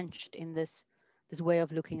been drenched in this way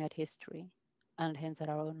of looking at history and hence at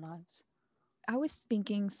our own lives. I was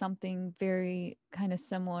thinking something very kind of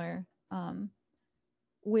similar,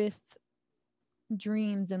 with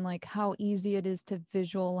dreams, and like how easy it is to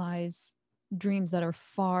visualize dreams that are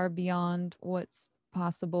far beyond what's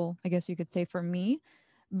possible, I guess you could say, for me,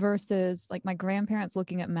 versus like my grandparents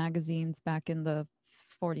looking at magazines back in the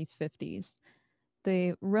 40s, 50s.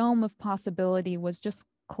 The realm of possibility was just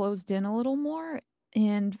closed in a little more.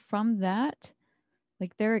 And from that,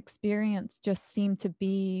 like their experience just seemed to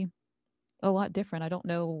be a lot different. I don't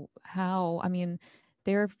know how. I mean,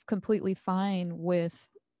 they're completely fine with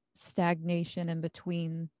stagnation in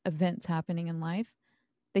between events happening in life.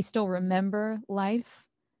 They still Mm, remember life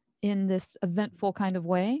in this eventful kind of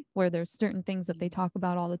way, where there's certain things that they mm, talk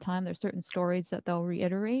about all the time. There's certain stories that they'll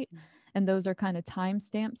reiterate, mm, and those are kind of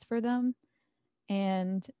timestamps for them.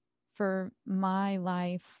 And for my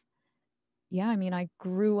life, yeah, I mean, I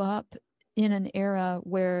grew up in an era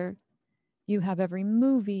where you have every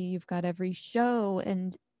movie, you've got every show,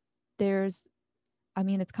 and there's, I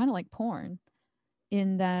mean, it's kind of like porn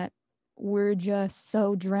in that we're just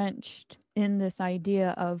so drenched in this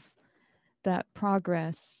idea of that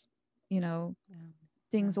progress, you know, yeah,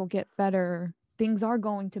 things yeah, will get better, things are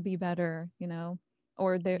going to be better,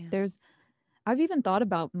 or yeah, there's, I've even thought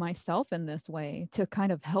about myself in this way to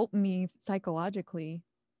kind of help me psychologically,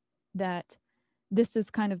 that this is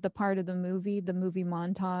kind of the part of the movie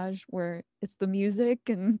montage where it's the music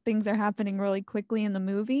and things are happening really quickly in the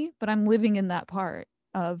movie, but I'm living in that part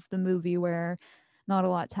of the movie where not a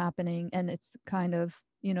lot's happening, and it's kind of,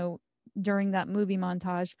 during that movie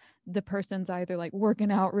montage, the person's either like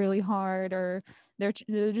working out really hard, or they're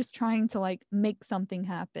just trying to like make something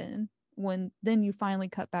happen, when then you finally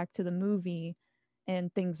cut back to the movie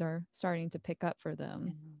and things are starting to pick up for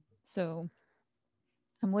them. yeah. So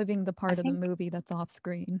I'm living the I part of the think movie that's off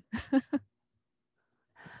screen.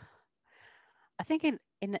 I think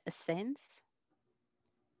in a sense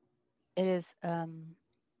it is a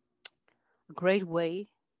great way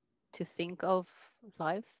to think of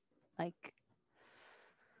life, like,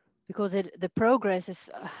 because the progress is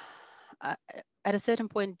uh, at a certain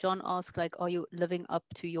point John asked, like, are you living up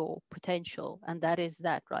to your potential? And that is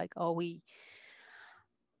that, right? Are we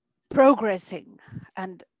progressing?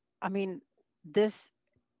 And I mean, this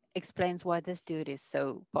explains why this dude is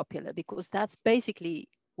so popular, because that's basically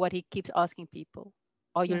what he keeps asking people.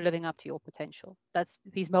 Are you Yeah. living up to your potential? That's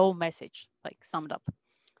his whole message, like, summed up.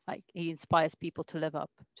 Like, he inspires people to live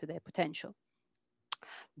up to their potential.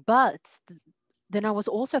 But then I was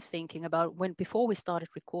also thinking about, when before we started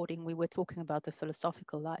recording, we were talking about the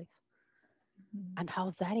philosophical life Mhm. and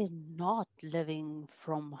how that is not living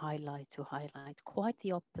from highlight to highlight, quite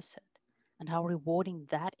the opposite, and how rewarding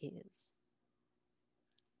that is.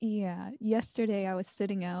 Yeah. Yesterday I was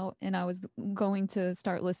sitting out and I was going to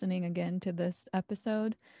start listening again to this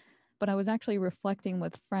episode, but I was actually reflecting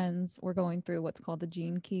with friends. We're going through what's called the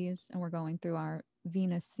gene keys, and we're going through our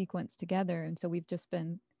Venus sequence together. And so we've just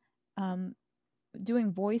been um,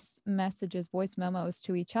 doing voice messages, voice memos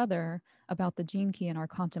to each other about the gene key and our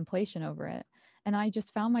contemplation over it. And I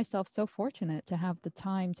just found myself so fortunate to have the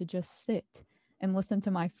time to just sit and listen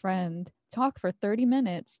to my friend talk for 30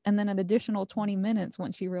 minutes, and then an additional 20 minutes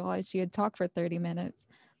when she realized she had talked for 30 minutes.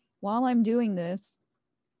 While I'm doing this,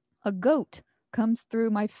 a goat comes through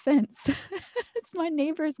my fence. It's my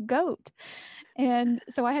neighbor's goat. And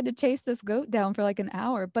so I had to chase this goat down for like an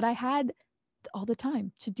hour, but I had all the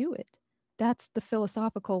time to do it. That's the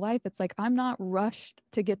philosophical life. It's like I'm not rushed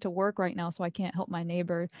to get to work right now, so I can't help my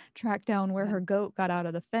neighbor track down where Yeah. her goat got out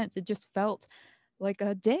of the fence. It just felt like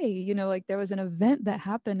a day, like there was an event that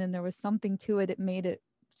happened and there was something to it. It made it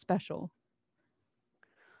special.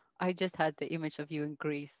 I just had the image of you in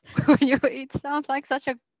Greece. When it sounds like such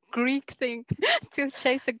a Greek thing to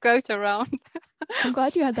chase a goat around. I'm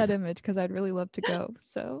glad you had that image because I'd really love to go.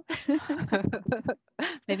 So,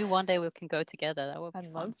 Maybe one day we can go together. That would be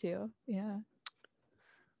I'd fun. love to. Yeah.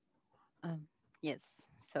 Um, yes.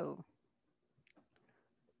 So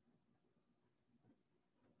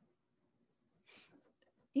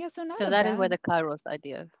Yeah, so not so a that is where bad. the Kairos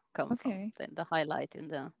idea come from. Okay. Then the highlight in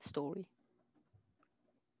the story.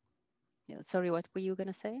 Yeah. Sorry, what were you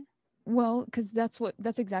gonna say? Well, because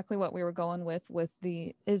that's exactly what we were going with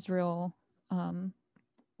the Israel um,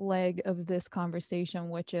 leg of this conversation,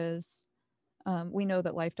 which is we know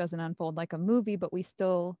that life doesn't unfold like a movie, but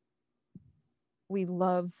we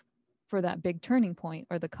love for that big turning point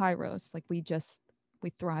or the Kairos. Like we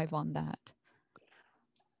thrive on that.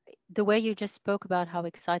 The way you just spoke about how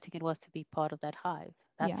exciting it was to be part of that hive.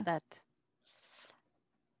 That's Yeah. that.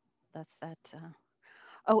 That's that.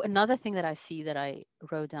 Oh, another thing that I see that I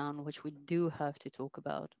wrote down, which we do have to talk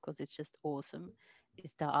about because it's just awesome,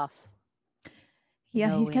 is da'af, Yeah,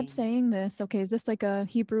 he kept knowing. saying this. Okay, is this like a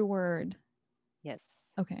Hebrew word? Yes.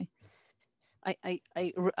 Okay.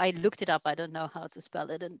 I looked it up. I don't know how to spell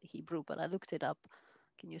it in Hebrew, but I looked it up.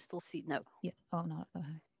 Can you still see? No. Yeah. Oh, not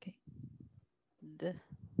okay. The,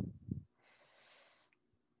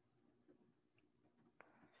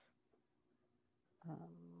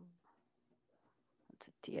 what's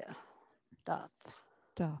it here? Da'af.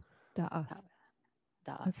 Daf. Da'af.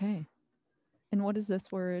 Da'af. Okay. And what does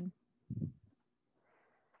this word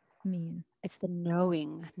mean? It's the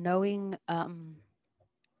knowing. Knowing,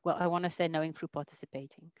 well, I want to say knowing through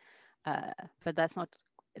participating, but that's not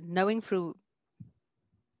knowing through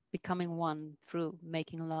becoming one through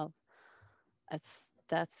making love. That's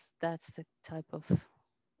that's the type of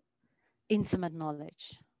intimate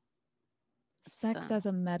knowledge. It's Sex as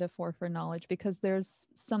a metaphor for knowledge, because there's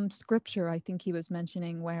some scripture I think he was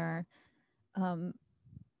mentioning where um,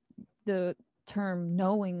 the term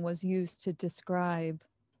knowing was used to describe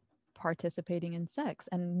participating in sex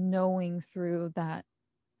and knowing through that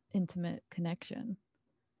intimate connection.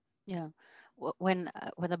 yeah. When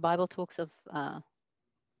the Bible talks of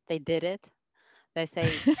they did it, they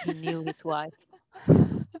say he knew his wife.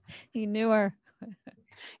 He knew her.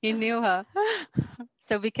 He knew her.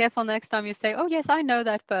 So be careful next time you say, "Oh yes, I know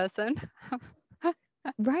that person."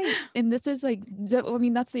 Right. And this is like, I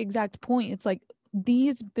mean, that's the exact point. It's like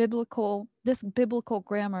this biblical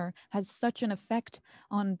grammar has such an effect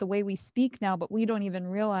on the way we speak now, but we don't even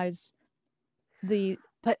realize the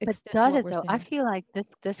But extent to does what it we're though? I saying. feel like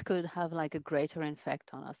this could have like a greater effect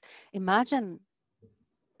on us. Imagine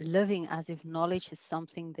living as if knowledge is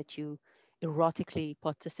something that you erotically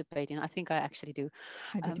participate in. I think I actually do.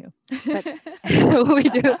 I do too. But we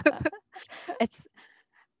do. It's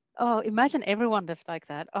imagine everyone lived like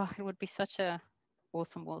that. Oh, it would be such a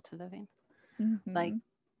awesome world to live in. Like, Hmm.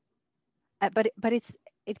 but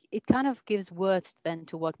it kind of gives words then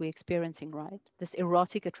to what we're experiencing, right? This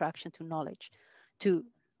erotic attraction to knowledge, to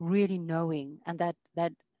really knowing, and that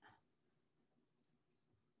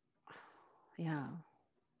yeah,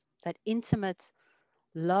 that intimate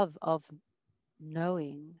love of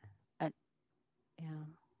knowing, and yeah.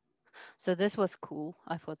 So this was cool.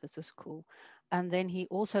 I thought this was cool. And then he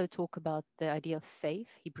also talked about the idea of faith.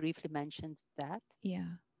 He briefly mentions that.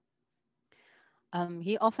 Yeah.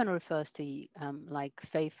 He often refers to like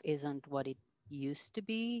faith isn't what it used to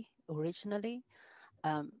be originally.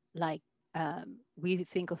 Like we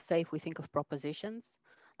think of faith, we think of propositions.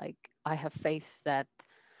 Like I have faith that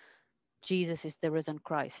Jesus is the risen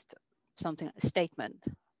Christ, something a statement.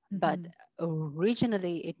 But Hmm.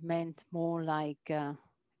 originally, it meant more like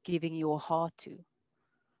giving your heart to.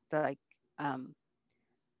 Like um,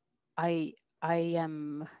 I I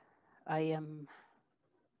am I am.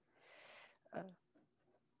 Uh,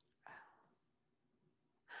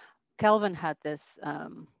 Calvin had this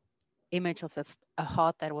image of a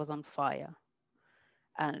heart that was on fire,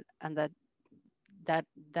 and that that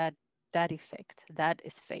that effect, that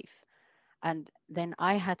is faith. And then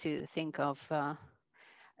I had to think of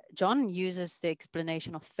John uses the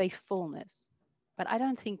explanation of faithfulness, but I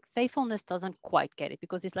don't think faithfulness doesn't quite get it,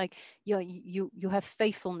 because it's like you have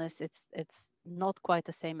faithfulness. It's not quite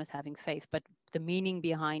the same as having faith, but the meaning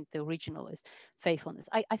behind the original is faithfulness.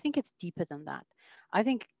 I think it's deeper than that. I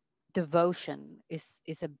think devotion is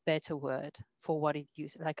a better word for what it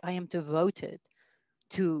uses. Like I am devoted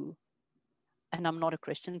to, and I'm not a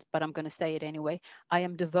Christian, but I'm going to say it anyway. I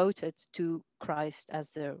am devoted to Christ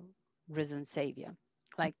as the risen Savior.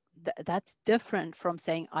 Like that's different from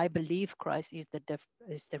saying I believe Christ is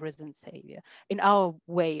is the risen Savior in our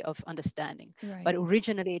way of understanding. But Right.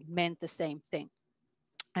 originally, it meant the same thing.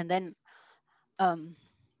 And then um,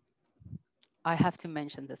 I have to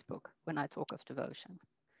mention this book when I talk of devotion.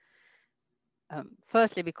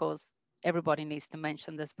 Firstly, because everybody needs to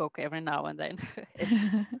mention this book every now and then. It's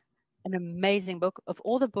an amazing book. Of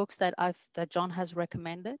all the books that John has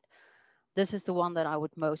recommended, this is the one that I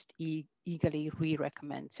would most eagerly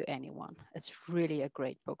re-recommend to anyone. It's really a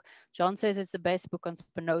great book. John says it's the best book on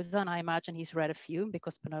Spinoza, and I imagine he's read a few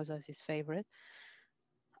because Spinoza is his favorite.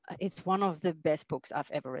 It's one of the best books I've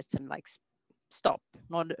ever written. Like, stop.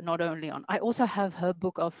 Not only on. I also have her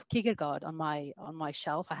book of Kierkegaard on my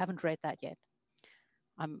shelf. I haven't read that yet.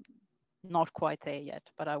 I'm not quite there yet,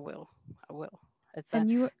 but I will. I will. It's a And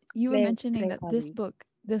you were mentioning Claire that Carey.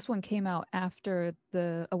 this one came out after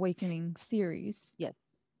the Awakening series. Yes,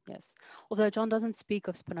 yes. Although John doesn't speak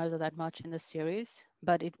of Spinoza that much in the series,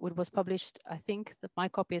 but it was published, I think that my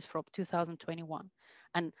copy is from 2021.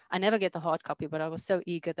 And I never get the hard copy, but I was so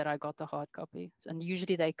eager that I got the hard copy. And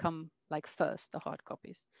usually they come like first, the hard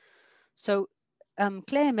copies. So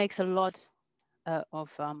Claire makes a lot of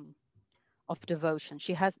devotion.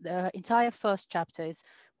 She has the entire first chapter is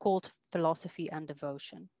called Philosophy and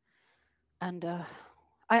Devotion. And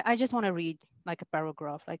I just want to read like a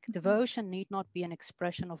paragraph, like devotion need not be an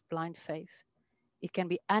expression of blind faith. It can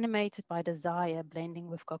be animated by desire blending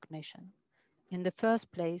with cognition. In the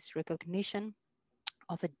first place, recognition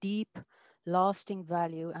of a deep, lasting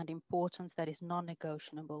value and importance that is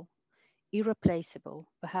non-negotiable, irreplaceable,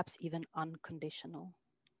 perhaps even unconditional.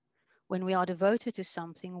 When we are devoted to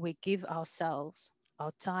something, we give ourselves,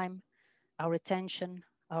 our time, our attention,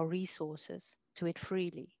 our resources to it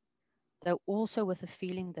freely, though also with a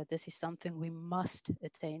feeling that this is something we must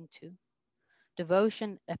attain to.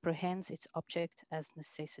 Devotion apprehends its object as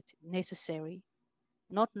necessary,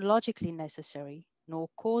 not logically necessary, nor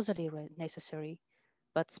causally necessary,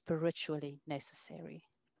 but spiritually necessary.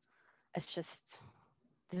 It's just,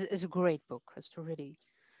 this is a great book. It's a really,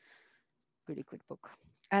 really good book.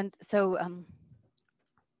 And so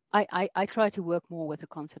I try to work more with the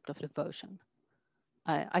concept of devotion.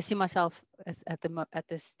 I see myself as at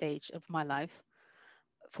this stage of my life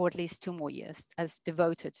for at least 2 more years as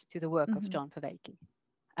devoted to the work of Mm-hmm. John Vervaeke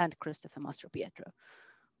and Christopher Mastropietro.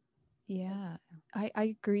 Yeah, I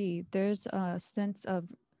agree. There's a sense of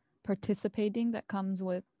participating that comes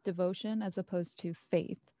with devotion as opposed to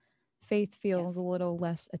faith. Faith Yeah, feels a little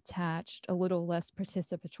less attached, a little less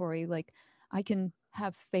participatory. Like I can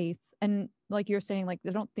have faith. And like you're saying, like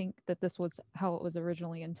I don't think that this was how it was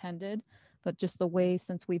originally intended, but just the yeah, way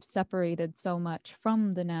since we've separated so much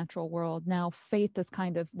from the natural world, now faith is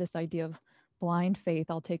kind of this idea of blind faith.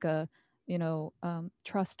 I'll take a,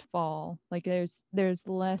 trust fall. Like there's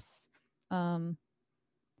less um,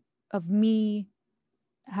 of me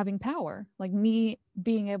having power, like me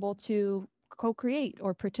being able to co-create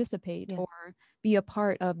or participate yeah, or be a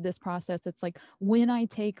part of this process. It's like when I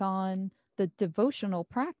take on the devotional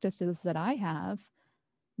practices that I have,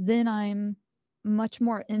 then I'm much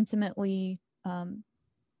more intimately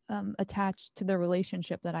attached to the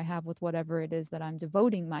relationship that I have with whatever it is that I'm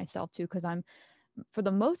devoting myself to, because I'm, for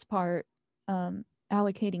the most part,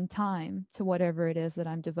 allocating time to whatever it is that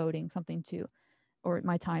I'm devoting something to or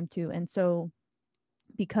my time to. And so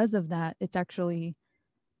because of that, it's actually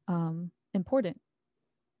important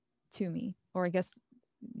to me, or I guess,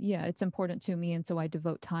 yeah, it's important to me. And so I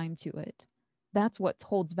devote time to it. That's what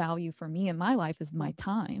holds value for me in my life is yeah, my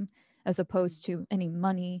time, as mm, opposed to any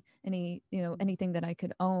money, mm, anything that I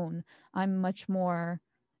could own. I'm much more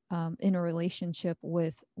in a relationship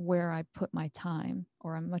with where I put my time,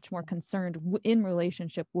 or I'm much more yeah, concerned in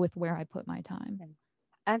relationship with where I put my time. yeah.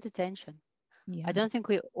 And attention. I Yeah. don't think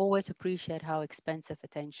we always appreciate how expensive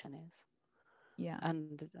attention is. Yeah.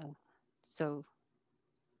 And so,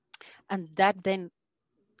 and that then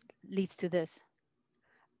leads to this.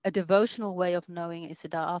 A devotional way of knowing is a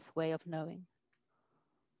da'ath way of knowing.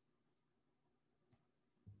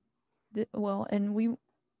 Well, and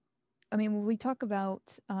I mean, when we talk about,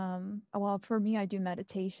 well, for me, I do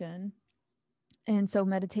meditation. And so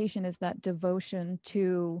meditation is that devotion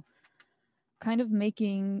to kind of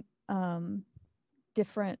making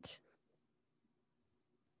different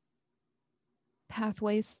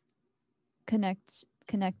pathways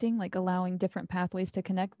connecting, like allowing different pathways to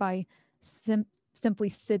connect by simply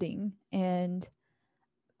sitting and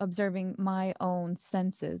observing my own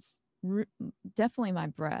senses. Definitely my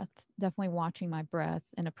breath, definitely watching my breath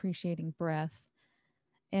and appreciating breath.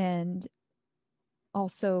 And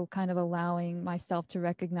also kind of allowing myself to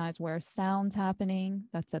recognize where sound's happening.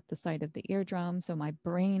 That's at the site of the eardrum. So my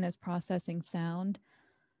brain is processing sound.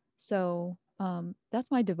 So that's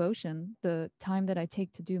my devotion, the time that I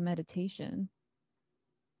take to do meditation.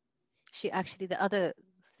 She actually, the other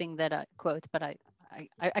thing that I quote, but I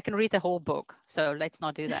can read the whole book, so let's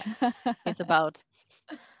not do that. It's about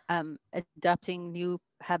adapting new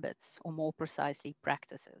habits, or more precisely,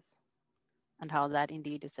 practices, and how that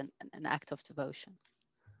indeed is an act of devotion.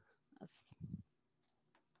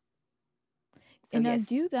 So, And I yes.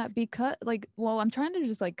 do that because, like, well, I'm trying to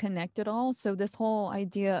just like connect it all. So this whole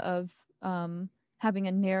idea of having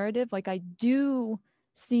a narrative, like I do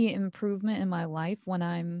see improvement in my life when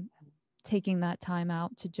I'm taking that time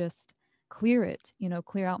out to just clear it,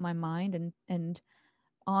 clear out my mind and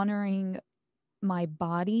honoring my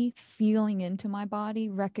body, feeling into my body,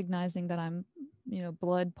 recognizing that I'm,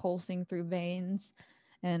 blood pulsing through veins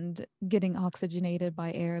and getting oxygenated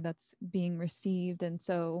by air that's being received. And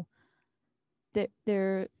so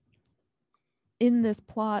there in this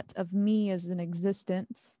plot of me as an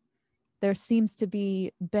existence, there seems to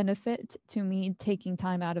be benefit to me taking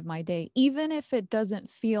time out of my day, even if it doesn't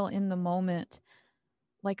feel in the moment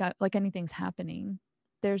like anything's happening.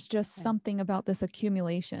 There's just Yeah. something about this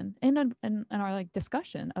accumulation and our like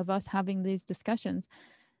discussion of us having these discussions,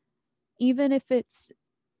 even if it's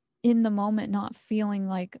in the moment not feeling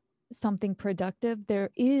like something productive,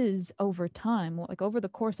 there is over time, like over the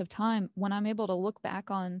course of time, when I'm able to look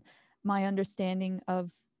back on my understanding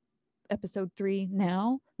of episode 3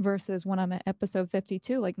 now versus when I'm at episode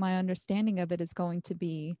 52, like my understanding of it is going to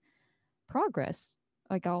be progress.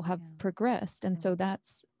 Like I'll have Yeah. progressed. And Yeah. so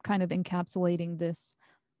that's kind of encapsulating this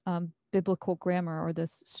biblical grammar or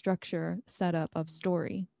this structure setup of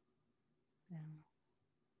story. Yeah.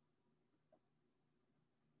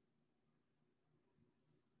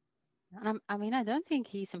 And I mean, I don't think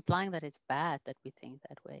he's implying that it's bad that we think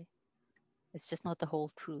that way. It's just not the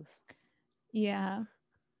whole truth. Yeah,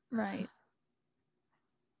 right.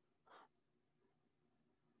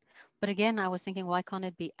 But again, I was thinking, why can't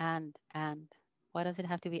it be and? Why does it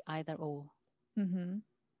have to be either or? Mm-hmm.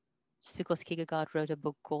 Just because Kierkegaard wrote a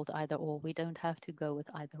book called Either Or, we don't have to go with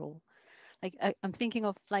either or. Like I'm thinking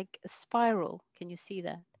of like a spiral. Can you see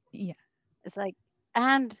that? Yeah. It's like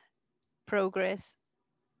and progress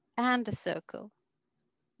and a circle.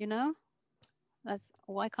 You know, that's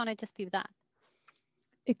why can't it just be that?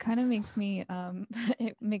 It kind of makes me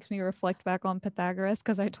it makes me reflect back on Pythagoras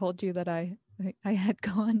because I told you that I had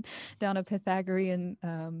gone down a Pythagorean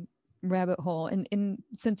rabbit hole, and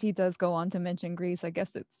since he does go on to mention Greece, I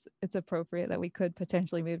guess it's appropriate that we could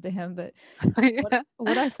potentially move to him. But Yeah.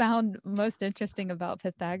 what I found most interesting about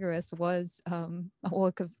Pythagoras was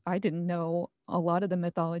well, 'cause I didn't know a lot of the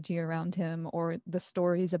mythology around him or the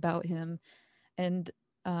stories about him, and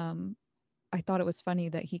um, I thought it was funny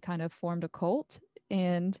that he kind of formed a cult.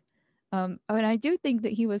 And I mean, I do think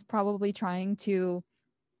that he was probably trying to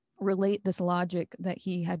relate this logic that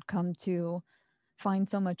he had come to find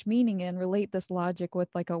so much meaning in, relate this logic with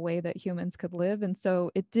like a way that humans could live. And so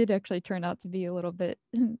it did actually turn out to be a little bit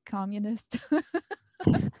communist,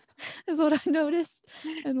 is what I noticed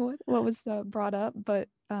and what was brought up. But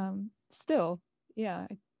still, yeah,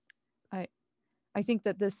 I, I think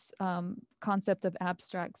that this concept of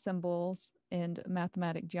abstract symbols and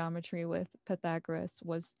mathematic geometry with Pythagoras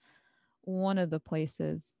was one of the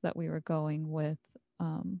places that we were going with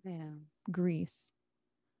Yeah. Greece,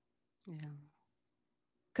 Yeah.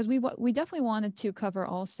 because we definitely wanted to cover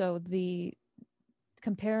also the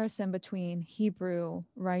comparison between Hebrew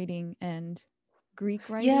writing and Greek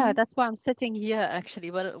Yeah, writing. that's why I'm sitting here actually.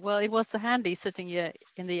 But well, it was so handy sitting here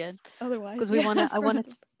in the end Otherwise, because we yeah, wanna. I for wanted.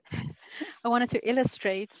 the I wanted to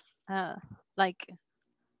illustrate like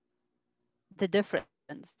the difference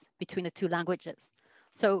between the two languages.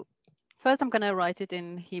 So first, I'm gonna write it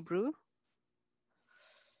in Hebrew,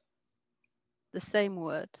 the same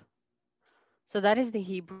word. So that is the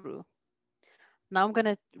Hebrew. Now I'm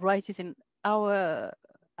gonna write it in our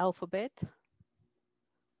alphabet.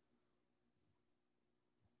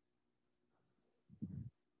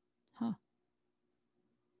 huh.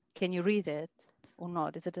 Can you read it or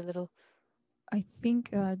not? Is it a little? I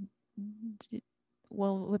think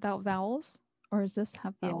well, without vowels, or does this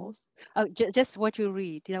have Yeah. vowels? Oh, just what you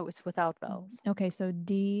read. You know, it's without vowels. Okay, so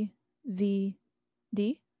D V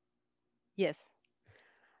D. Yes.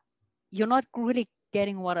 You're not really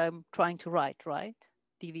getting what I'm trying to write, right?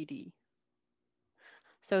 DVD.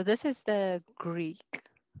 So this is the Greek,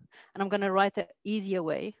 and I'm going to write the easier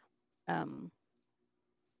way. Um,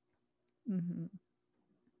 Mm-hmm.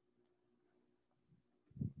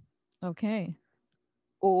 Okay.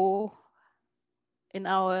 or in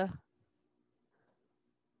our,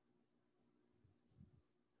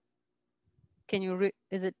 can you read?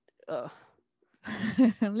 Is it?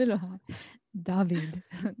 A little high. David.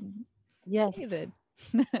 Yes, David.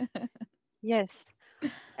 yes.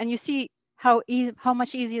 And you see how easy, how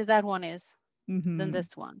much easier that one is than Mm-hmm.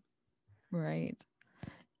 this one. Right.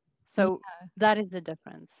 Yeah. So that is the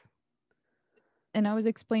difference. and I was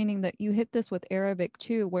explaining that you hit this with Arabic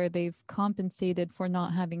too, where they've compensated for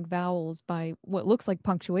not having vowels by what looks like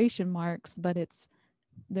punctuation marks, but it's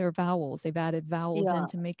their vowels. They've added vowels in Yeah.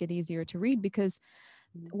 to make it easier to read because,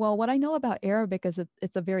 Mm. well, what I know about Arabic is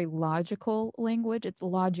it's a very logical language. It's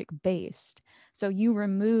logic based. So you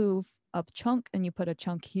remove a chunk and you put a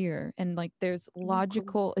chunk here. And like there's Oh, cool.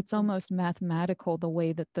 logical, it's Cool. almost mathematical the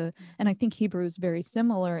way that Mm. and I think Hebrew is very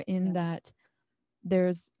similar in Yeah. that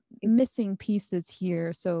there's It, missing pieces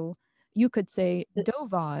here. So you could say it,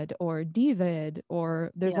 dovad or divid,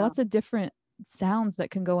 or there's yeah. lots of different sounds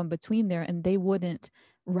that can go in between there, and they wouldn't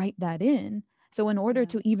write that in. So in order Yeah.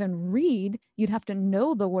 to even read, you'd have to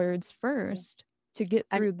know the words Yeah. first to get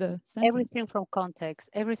And through the sentence. everything from context,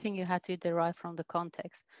 everything you had to derive from the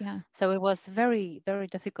context. Yeah. So it was very, very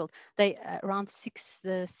difficult. They around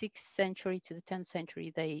the 6th century to the 10th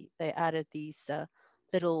century, they added these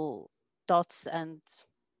little dots and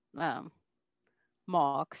um,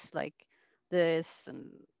 marks like this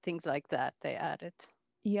and things like that. They added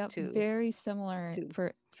Yep. to Very similar to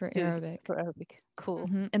for to Arabic. for Arabic. Cool.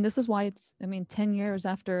 And this is why it's, I mean, 10 years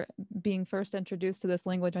after being first introduced to this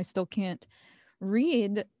language, I still can't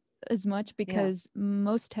read as much Yeah. because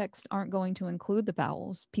most texts aren't going to include the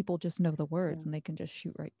vowels. People just know the Yeah. words and they can just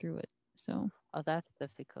shoot right through it. So, Oh, that's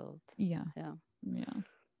difficult. yeah. Yeah. Yeah.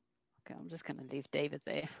 Okay, I'm just gonna leave David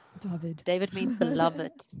there. David. David means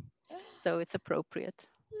beloved, so it's appropriate.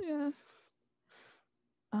 Yeah.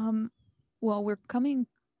 Um, well, we're coming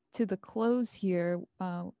to the close here.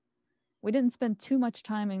 We didn't spend too much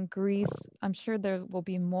time in Greece. I'm sure there will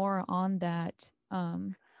be more on that.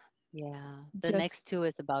 Yeah. The Just next two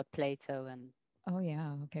is about Plato and Oh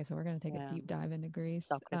yeah. Okay, so we're gonna take a yeah, deep dive into Greece.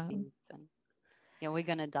 Socrates and yeah, we're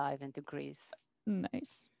gonna dive into Greece.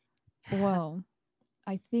 Nice. Well,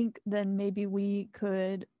 I think then maybe we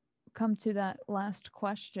could come to that last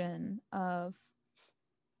question of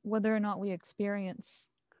whether or not we experience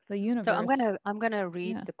the So I'm universe. gonna I'm gonna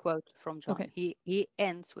read Yeah. the quote from John. Okay. He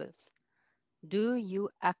ends with, "Do you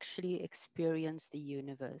actually experience the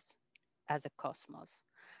universe as a cosmos?"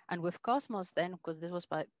 And with cosmos, then, because this was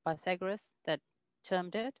by Pythagoras that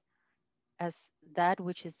termed it as that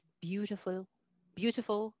which is beautiful,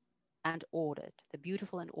 beautiful and ordered, the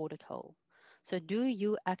beautiful and ordered whole. So, do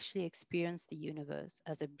you actually experience the universe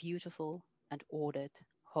as a beautiful and ordered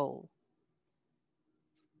whole?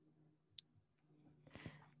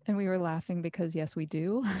 And we were laughing because yes, we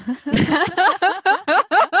do.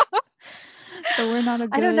 So we're not a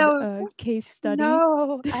I don't good know. case study.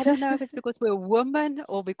 No, I don't know if it's because we're women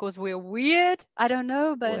or because we're weird. I don't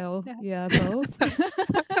know, but Well, yeah, both.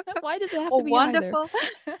 Why does it have to or be either? wonderful.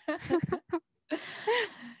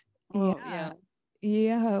 Oh, Yeah. yeah.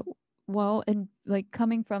 Yeah. Well, and like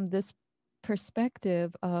coming from this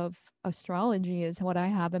perspective of astrology is what I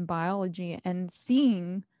have in biology and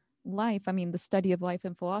seeing life, I mean, the study of life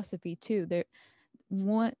and philosophy too. There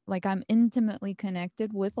one like I'm intimately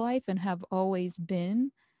connected with life and have always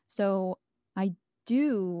been. So I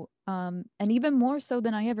do and even more so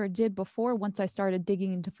than I ever did before once I started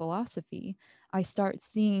digging into philosophy, I start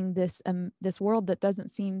seeing this world that doesn't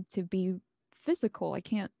seem to be physical. I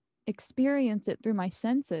can't experience it through my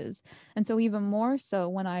senses. And so even more so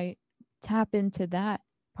when I tap into that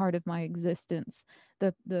part of my existence,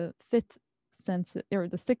 the fifth sense or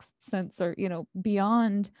the sixth sense, or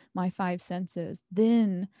beyond my five senses,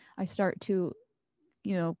 then I start to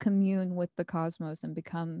commune with the cosmos and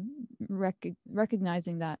become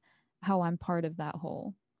recognizing that how I'm part of that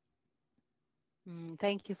whole.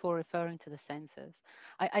 Thank you for referring to the senses.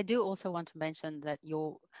 I do also want to mention that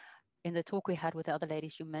in the talk we had with the other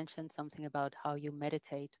ladies, you mentioned something about how you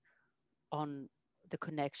meditate on the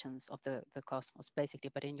connections of the cosmos, basically,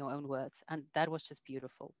 but in your own words. And that was just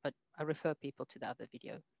beautiful. But I refer people to the other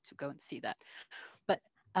video to go and see that. But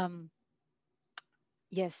um,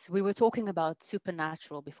 yes, we were talking about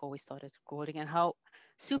supernatural before we started recording and how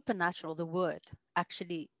supernatural, the word,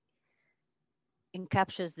 actually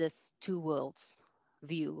encaptures this two worlds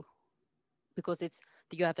view because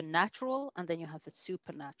you have a natural and then you have the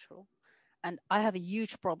supernatural. And I have a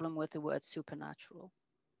huge problem with the word supernatural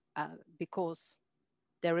because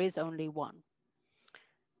there is only one.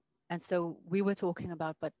 And so we were talking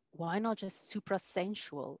about, but why not just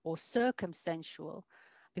suprasensual or circumsensual?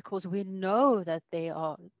 Because we know that there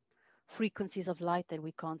are frequencies of light that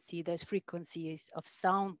we can't see. There's frequencies of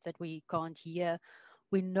sound that we can't hear.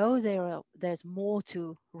 We know there's more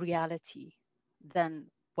to reality than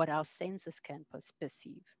what our senses can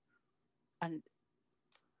perceive. And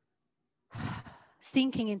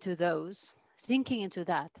sinking into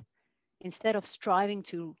that, instead of striving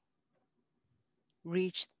to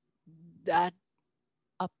reach that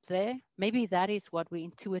up there. Maybe that is what we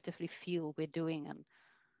intuitively feel we're doing. And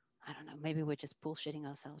I don't know, maybe we're just bullshitting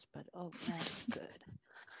ourselves, but oh man, it's good.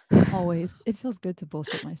 Always. It feels good to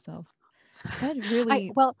bullshit myself. That I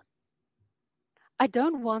really, well, I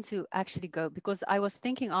don't want to actually go because I was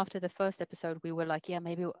thinking after the first episode, we were like, yeah,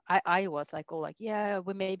 maybe I was like, oh, like, yeah,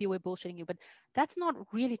 maybe we're bullshitting you. But that's not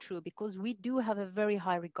really true because we do have a very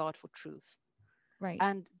high regard for truth. right.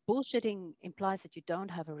 And bullshitting implies that you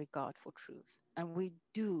don't have a regard for truth. And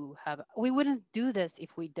we wouldn't do this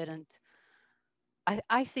if we didn't.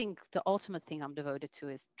 I think the ultimate thing I'm devoted to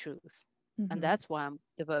is truth. And Hmm. that's why I'm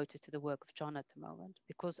devoted to the work of John at the moment,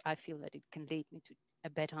 because I feel that it can lead me to a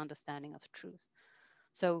better understanding of truth.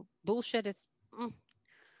 So bullshit is mm,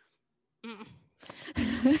 mm,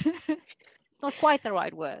 not quite the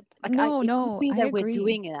right word. Like No, it could no, be I that we're agree.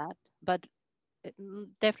 doing that, but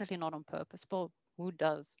definitely not on purpose. Well, who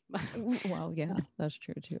does? Well, yeah, that's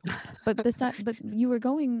true too. But but you were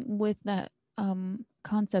going with that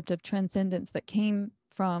concept of transcendence that came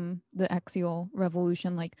from the axial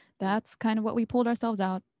revolution. Like that's kind of what we pulled ourselves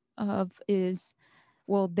out of is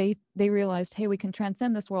well, they realized, hey, we can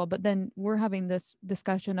transcend this world, but then we're having this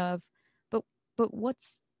discussion of but but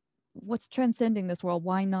what's transcending this world?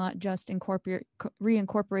 Why not just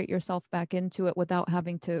reincorporate yourself back into it without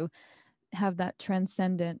having to have that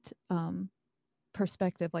transcendent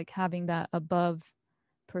perspective, like having that above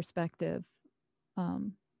perspective.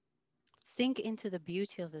 Um, Sink into the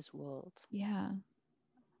beauty of this world yeah,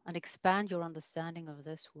 and expand your understanding of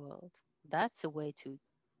this world. That's a way to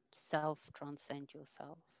self transcend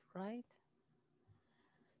yourself, right?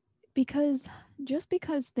 because just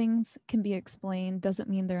because things can be explained doesn't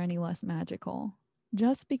mean they're any less magical.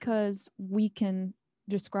 Just because we can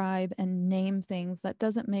describe and name things, that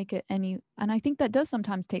doesn't make it any. And I think that does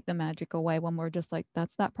sometimes take the magic away when we're just like,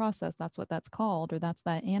 that's that process, that's what that's called, or that's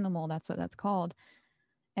that animal, that's what that's called.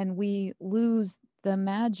 And we lose the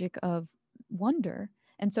magic of wonder.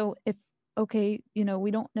 And so if okay,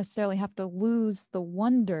 we don't necessarily have to lose the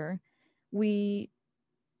wonder, we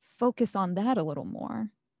focus on that a little more.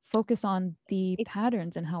 Focus on the It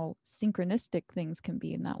patterns and how synchronistic things can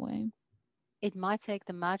be in that way. it might take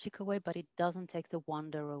the magic away, but it doesn't take the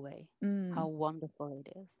wonder away. Mm, How wonderful it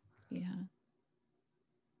is. yeah,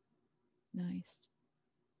 nice.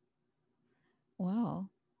 Well,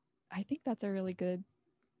 I think that's a really good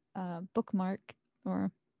bookmark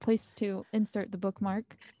or place to insert the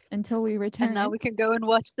bookmark until we And now return. we can go and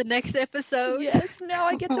watch the next episode. Yes, now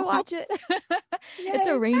I get to watch it.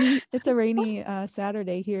 Yay. It's a rainy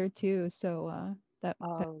Saturday here too, so that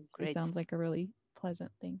Oh, really great. sounds like a really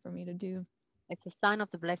pleasant thing for me to do. It's a sign of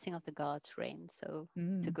the blessing of the gods rain. So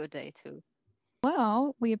it's a Mm. good day too.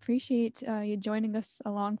 Well, we appreciate you joining us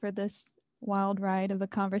along for this wild ride of a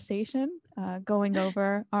conversation, going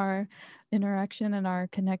over our interaction and our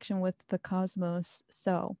connection with the cosmos.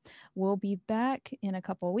 So we'll be back in a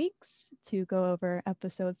couple weeks to go over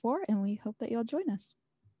episode 4, and we hope that you'll join us.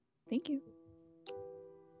 Thank you.